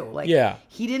it too. Like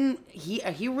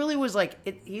he really was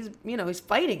like he's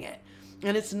fighting it,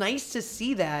 and it's nice to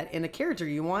see that in a character.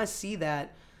 You want to see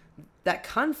that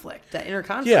conflict, that inner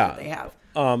conflict that they have.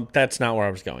 That's not where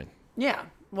I was going. Yeah.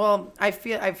 Well, I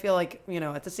feel like,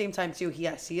 at the same time too, he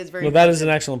is very. Well, that is an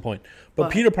excellent point.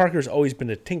 But Peter Parker's always been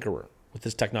a tinkerer with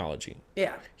his technology.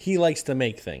 Yeah. He likes to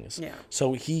make things. Yeah.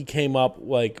 So he came up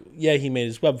he made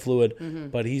his web fluid,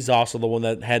 but he's also the one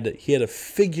that had to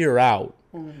figure out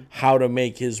how to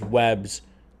make his webs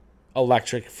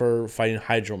electric for fighting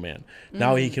Hydro Man.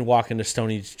 Now he can walk into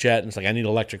Stoney's jet and it's like, I need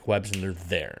electric webs, and they're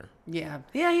there. Yeah.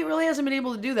 Yeah, he really hasn't been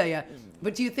able to do that yet.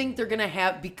 But do you think they're going to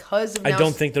have, because of now... I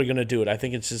don't think they're going to do it. I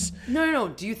think it's just... No.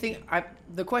 Do you think...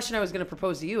 the question I was going to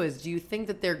propose to you is, do you think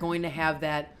that they're going to have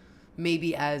that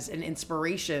maybe as an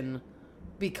inspiration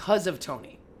because of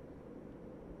Tony?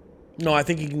 No, I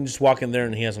think he can just walk in there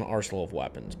and he has an arsenal of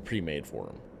weapons pre-made for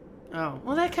him. Oh,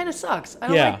 well, that kind of sucks. I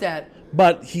don't like that.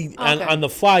 But on the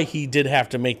fly, he did have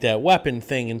to make that weapon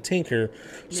thing and tinker.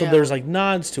 So there's like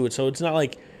nods to it. So it's not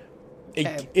like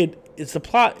it's the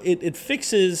plot. It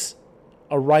fixes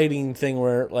a writing thing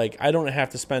where like I don't have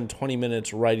to spend 20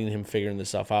 minutes writing him figuring this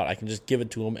stuff out. I can just give it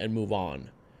to him and move on.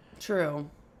 True.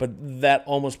 But that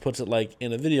almost puts it like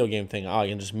in a video game thing. I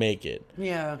can just make it.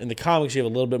 Yeah. In the comics, you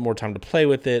have a little bit more time to play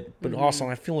with it. But also,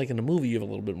 I feel like in the movie, you have a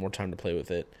little bit more time to play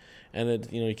with it. And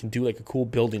you can do like a cool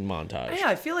building montage. Yeah,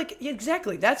 I feel like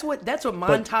exactly. That's what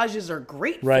montages are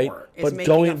great right? for. But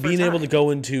being able to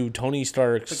go into Tony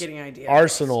Stark's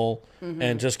arsenal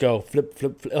and just go flip,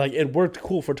 like it worked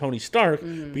cool for Tony Stark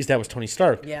because that was Tony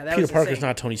Stark. Yeah, Peter Parker's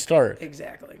not Tony Stark.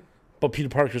 Exactly. But Peter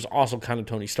Parker's also kind of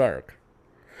Tony Stark.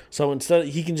 So instead,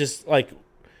 he can just like,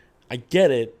 I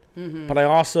get it, but I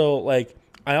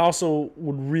also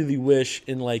would really wish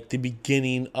in like the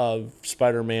beginning of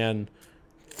Spider-Man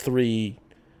 3,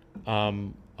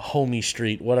 Homie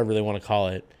Street, whatever they want to call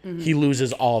it, he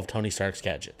loses all of Tony Stark's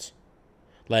gadgets.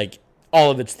 Like, all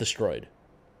of it's destroyed.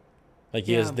 Like,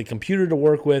 he has the computer to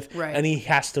work with, and he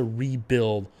has to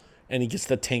rebuild, and he gets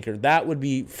the tinker. That would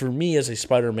be, for me as a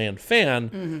Spider-Man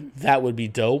fan, that would be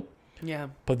dope. Yeah.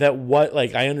 But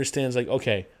I understand, it's like,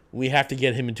 okay, we have to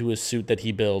get him into a suit that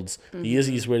he builds. The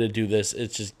easiest way to do this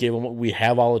is just give him. We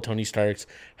have all of Tony Stark's.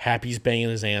 Happy's banging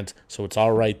his aunt, so it's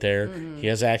all right there. He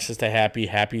has access to Happy.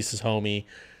 Happy's his homie.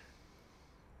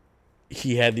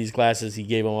 He had these glasses. He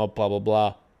gave them up. Blah blah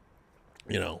blah.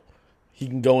 He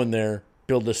can go in there,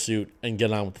 build a suit, and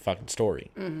get on with the fucking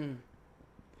story.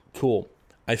 Cool.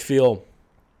 I feel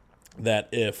that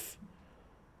if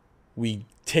we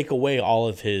take away all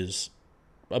of his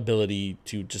ability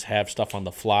to just have stuff on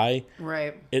the fly,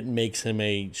 it makes him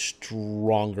a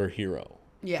stronger hero.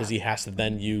 Because he has to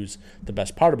then use the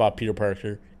best part about Peter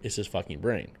Parker is his fucking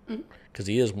brain. Because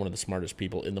he is one of the smartest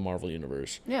people in the Marvel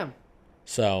universe. Yeah.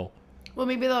 So. Well,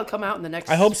 maybe they'll come out in the next.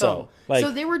 I hope so. Like,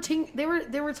 so they were talking. They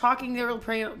were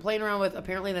playing around with.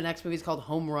 Apparently, the next movie is called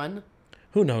Home Run.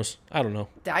 Who knows? I don't know.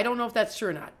 I don't know if that's true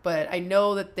or not, but I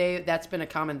know that that's been a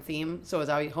common theme. So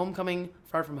it's Homecoming,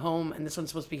 Far From Home, and this one's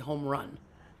supposed to be Home Run.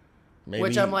 Maybe.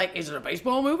 Which I'm like, is it a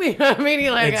baseball movie? I mean,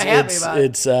 happy about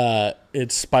it.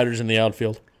 It's spiders in the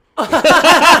outfield. Oh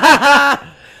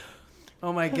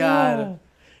my god.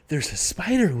 There's a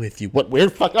spider with you. What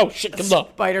weird fuck? Oh shit! Come on.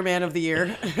 Spider-Man of the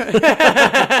year.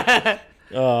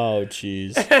 Oh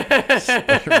jeez.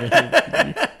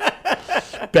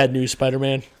 Bad news,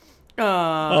 Spider-Man.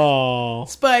 Oh,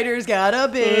 Spider's got a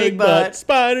big butt.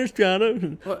 Spider's got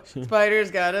a.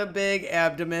 Spider's got a big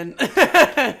abdomen.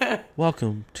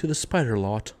 Welcome to the spider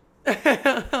lot.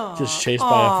 Just chased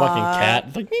by a fucking cat.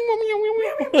 It's like,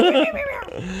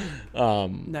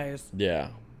 Nice. yeah.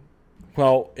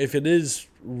 Well, if it is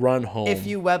run home. If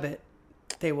you web it,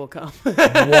 they will come.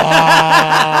 Wow.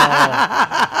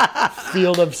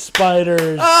 Field of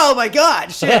spiders. Oh my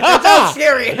god, shit. That sounds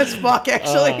scary as fuck,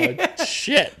 actually.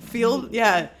 Shit. Field,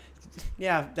 yeah.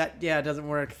 Yeah, it doesn't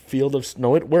work. Field of,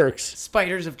 no, it works.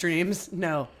 Spiders of dreams?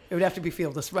 No. It would have to be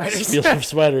Field of Spiders. Field of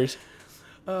spiders.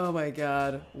 Oh my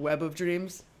god. Web of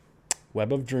dreams?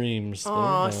 Web of dreams.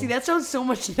 Oh, see, that sounds so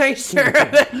much nicer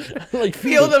than like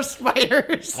Field of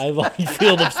Spiders. I like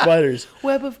Field of Spiders.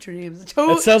 Web of Dreams.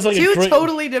 That sounds like two a great,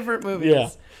 totally different movies. Yeah.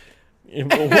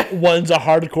 One's a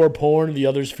hardcore porn, the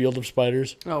other's Field of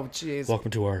Spiders. Oh, jeez.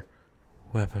 Welcome to our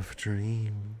Web of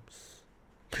Dreams.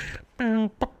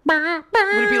 Would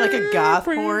it be like a goth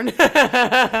porn?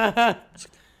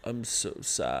 I'm so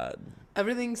sad.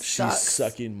 Everything She's sucks.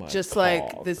 sucking my just cock.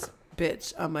 like this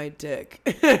bitch on my dick.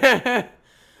 The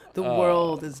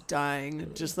world is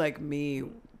dying, just like me.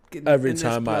 Every in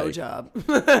time this I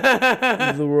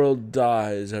blowjob. the world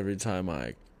dies every time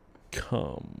I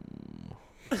come.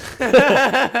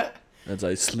 As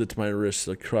I slit my wrists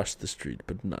across the street,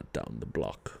 but not down the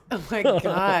block. Oh my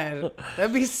god,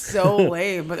 that'd be so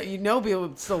lame. But people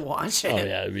would still watch it. Oh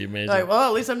yeah, it'd be amazing. Like, well,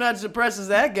 at least I'm not as depressed as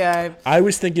that guy. I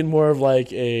was thinking more of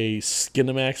like a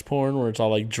Skinamax porn where it's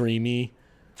all like dreamy.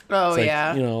 Oh It's like,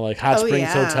 yeah, like Hot Springs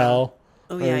yeah. Hotel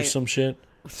Oh, or yeah. some shit.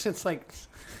 it's like,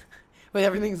 but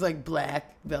everything's like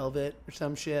black velvet or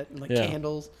some shit, and like Yeah.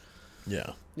 candles.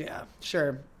 Yeah, Yeah,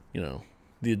 sure.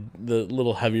 the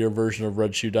little heavier version of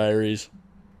Red Shoe Diaries.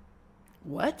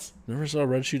 What? Never saw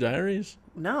Red Shoe Diaries?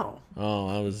 No.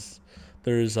 Oh,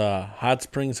 there's Hot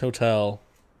Springs Hotel.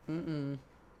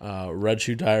 Red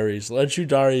Shoe Diaries. Red Shoe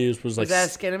Diaries was like Is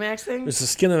that a Skinamax thing? it's a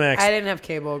Skinamax. I didn't have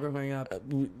cable growing up.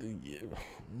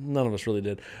 None of us really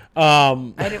did.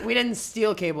 We didn't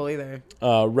steal cable either.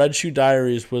 Red Shoe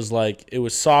Diaries was like, it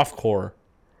was softcore,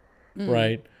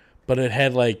 right? But it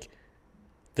had like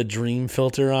the dream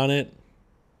filter on it,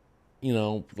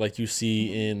 like you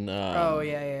see in. Oh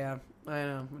yeah. I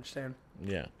know. I understand.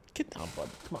 Yeah. Get down, bud.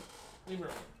 Come on. Leave her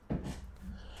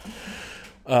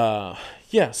alone.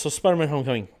 Yeah. So Spider-Man: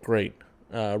 Homecoming, great.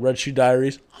 Red Shoe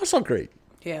Diaries, also great.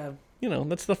 Yeah.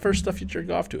 That's the first stuff you jerk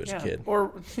off to as a kid.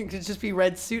 Or it could just be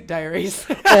Red Suit Diaries.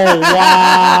 Oh,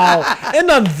 wow. And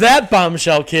on that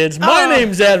bombshell, kids, my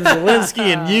name's Adam Zielinski,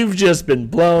 and you've just been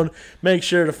blown. Make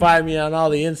sure to find me on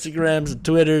all the Instagrams, the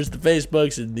Twitters, the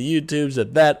Facebooks, and the YouTubes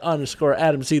at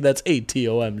 _Adam C. That's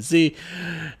ATOMZ.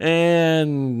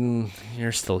 And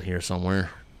you're still here somewhere.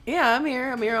 Yeah, I'm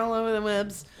here. I'm here all over the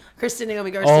webs. Kristen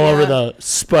Naomi Garcia. All over the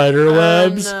spider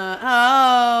webs.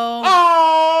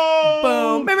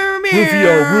 Boom.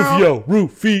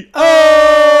 Rufio.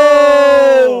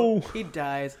 He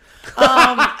dies.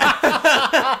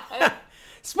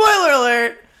 Spoiler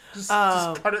alert. Just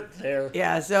cut it there.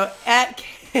 Yeah, so at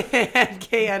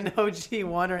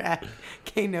KNOG1 or at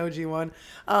KNOG1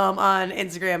 on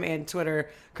Instagram and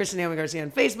Twitter. Kristen Naomi Garcia on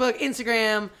Facebook,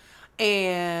 Instagram.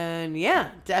 And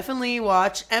yeah, definitely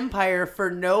watch Empire for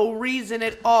no reason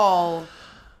at all.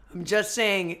 I'm just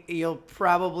saying you'll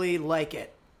probably like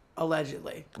it,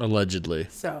 allegedly.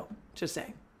 So, just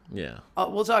saying. Yeah.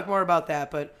 We'll talk more about that,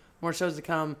 but more shows to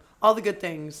come. All the good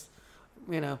things,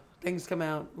 things come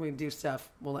out, we do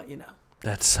stuff, we'll let you know.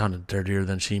 That sounded dirtier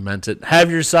than she meant it. Have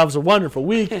yourselves a wonderful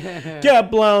week. Get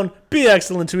blown. Be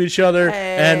excellent to each other.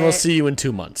 And we'll see you in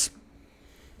 2 months.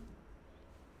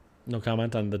 No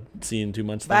comment on the see you in 2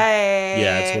 months thing? Bye.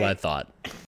 Yeah, that's what I thought.